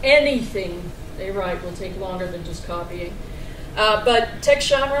mind. Anything they write will take longer than just copying. But text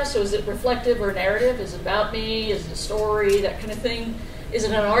genre, so is it reflective or narrative? Is it about me? Is it a story? That kind of thing. Is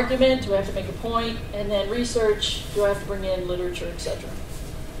it an argument? Do I have to make a point? And then research, do I have to bring in literature, etc.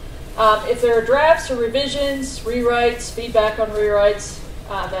 If there are drafts or revisions, rewrites, feedback on rewrites,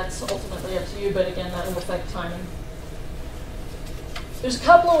 that's ultimately up to you, but again, that will affect timing. There's a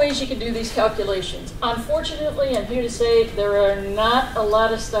couple of ways you can do these calculations. Unfortunately, I'm here to say there are not a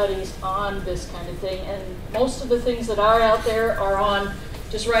lot of studies on this kind of thing, and most of the things that are out there are on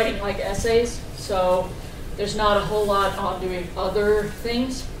just writing like essays, so there's not a whole lot on doing other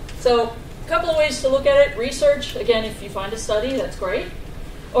things. So a couple of ways to look at it. Research, again, if you find a study, that's great.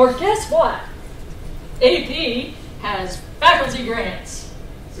 Or guess what? AP has faculty grants,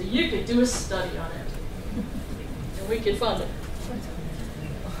 so you could do a study on it, and we could fund it.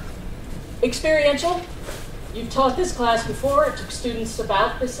 Experiential, you've taught this class before. It took students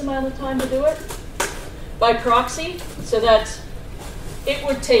about this amount of time to do it. By proxy, so that it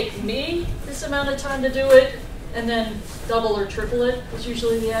would take me this amount of time to do it, and then double or triple it is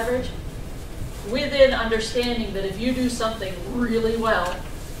usually the average. Within understanding that if you do something really well,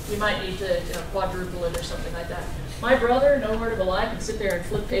 you might need to quadruple it or something like that. My brother, no word of a lie, can sit there and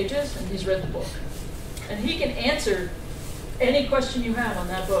flip pages, and he's read the book. And he can answer any question you have on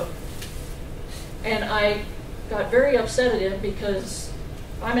that book. And I got very upset at him because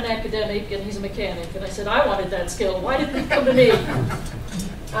I'm an academic and he's a mechanic. And I said, I wanted that skill. Why didn't it come to me?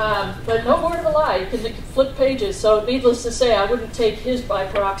 But no word of a lie, you can flip pages. So needless to say, I wouldn't take his by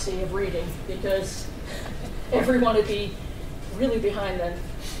proxy of reading because everyone would be really behind then.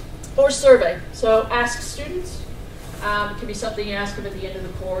 Or survey. So ask students. It can be something you ask them at the end of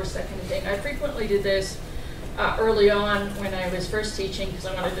the course, that kind of thing. I frequently did this early on when I was first teaching because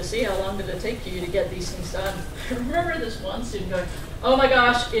I wanted to see how long did it take you to get these things done. I remember this one student going, oh my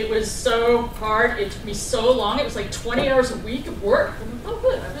gosh, it was so hard. It took me so long. It was like 20 hours a week of work. I'm like, oh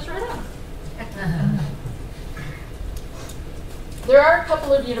good, I was right on. There are a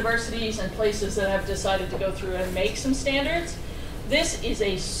couple of universities and places that have decided to go through and make some standards. This is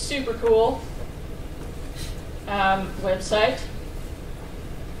a super cool website.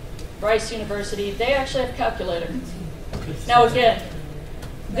 Rice University, they actually have a calculator. Now again,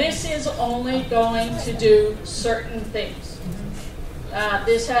 this is only going to do certain things.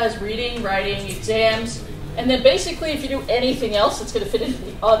 This has reading, writing, exams, and then basically if you do anything else, it's going to fit into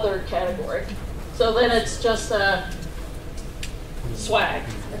the other category. So then it's just swag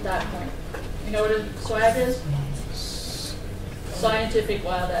at that point. You know what a swag is? Scientific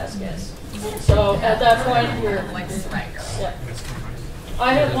wild ass guess. So at that point, you're like swag girl. Yeah.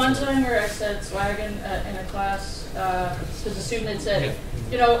 I had one time where I said swag in a class because a student had said,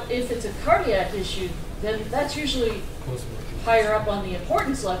 you know, if it's a cardiac issue, then that's usually higher up on the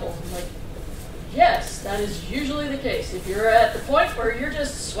importance level. I'm like, yes, that is usually the case. If you're at the point where you're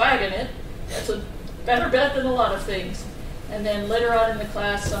just swagging it, that's a better bet than a lot of things. And then later on in the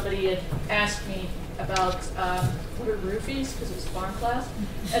class, somebody had asked me about what are roofies, because it was a farm class.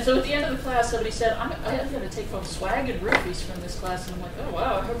 And so at the end of the class, somebody said, I'm going to take home swag and roofies from this class. And I'm like, oh,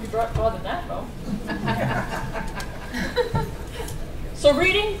 wow, I hope you brought more than that home. So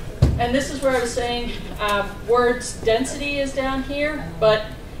reading, and this is where I was saying words density is down here, but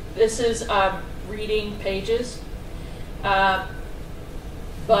this is reading pages. So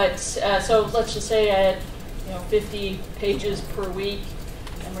let's just say I had 50 pages per week,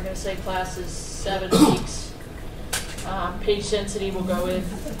 and we're going to say class is 7 weeks. Page density will go with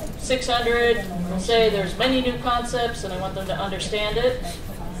 600. We'll say there's many new concepts, and I want them to understand it.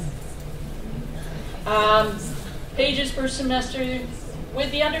 Pages per semester,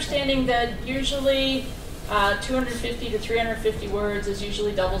 with the understanding that usually 250 to 350 words is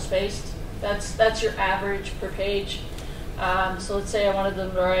usually double spaced. That's your average per page. So let's say I wanted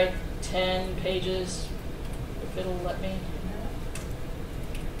them to write 10 pages, if it'll let me.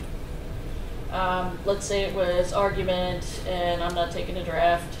 Let's say it was argument, and I'm not taking a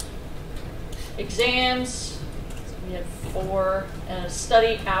draft. Exams, we have 4, and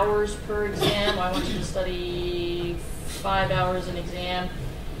study hours per exam. I want you to study 5 hours an exam.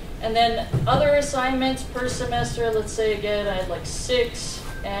 And then other assignments per semester, let's say again I had like 6,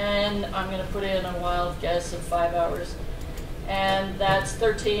 and I'm going to put in a wild guess of 5 hours. And that's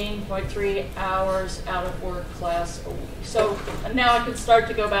 13.3 hours out of work class a week. So now I can start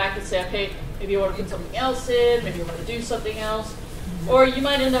to go back and say, okay, maybe you want to put something else in, maybe you want to do something else. Or you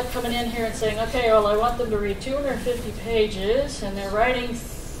might end up coming in here and saying, okay, well, I want them to read 250 pages, and they're writing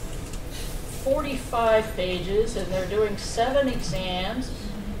 45 pages, and they're doing 7 exams.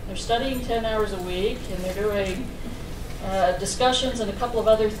 They're studying 10 hours a week, and they're doing discussions and a couple of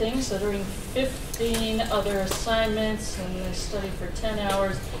other things. So they're doing 15 other assignments, and they study for 10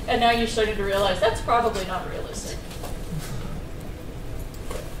 hours. And now you're starting to realize that's probably not realistic.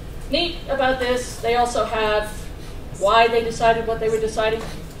 neat about this, they also have why they decided what they were deciding.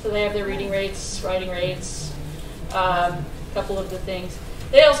 So they have their reading rates, writing rates, a couple of the things.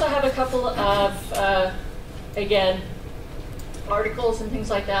 They also have a couple of, again, articles and things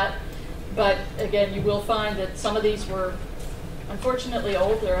like that. But again, you will find that some of these were unfortunately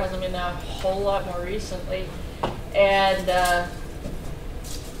old. There hasn't been a whole lot more recently. And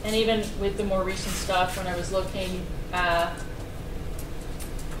even with the more recent stuff, when I was looking,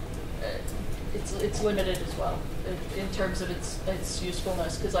 it's limited as well in terms of its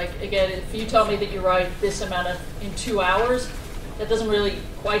usefulness. Because, like, again, if you tell me that you write this amount in 2 hours, that doesn't really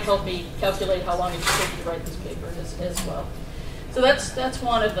quite help me calculate how long it should take you to write this paper as well. So that's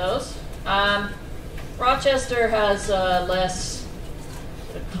one of those. Rochester has a less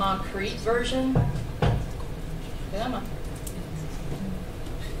sort of concrete version. Come on.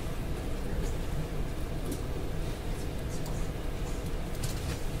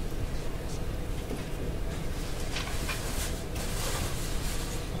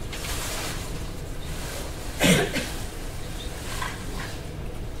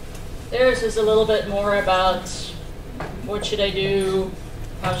 Theirs is a little bit more about what should I do,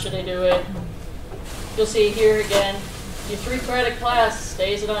 how should I do it. You'll see here again, your 3-credit class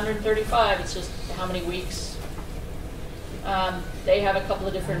stays at 135. It's just how many weeks. They have a couple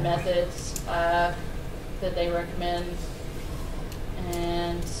of different methods that they recommend.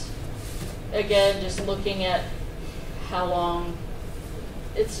 And again, just looking at how long,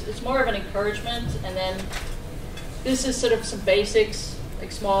 it's more of an encouragement. And then this is sort of some basics,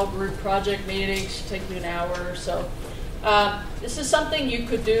 like small group project meetings, should take you an hour or so. This is something you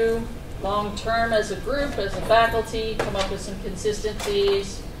could do long term as a group, as a faculty, come up with some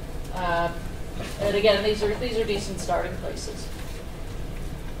consistencies. And again, these are decent starting places.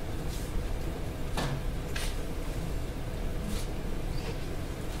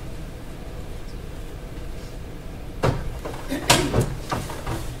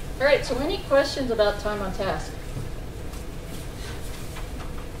 All right, so any questions about time on task?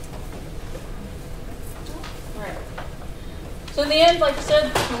 All right. So in the end, like I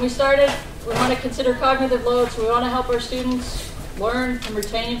said, when we started, we want to consider cognitive loads. We want to help our students learn and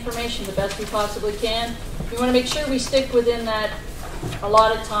retain information the best we possibly can. We want to make sure we stick within that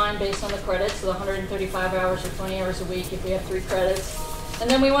allotted time based on the credits, so the 135 hours or 20 hours a week if we have 3 credits. And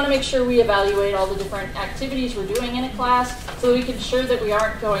then we want to make sure we evaluate all the different activities we're doing in a class so that we can ensure that we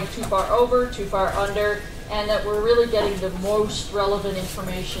aren't going too far over, too far under, and that we're really getting the most relevant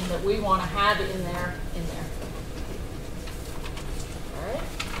information that we want to have in there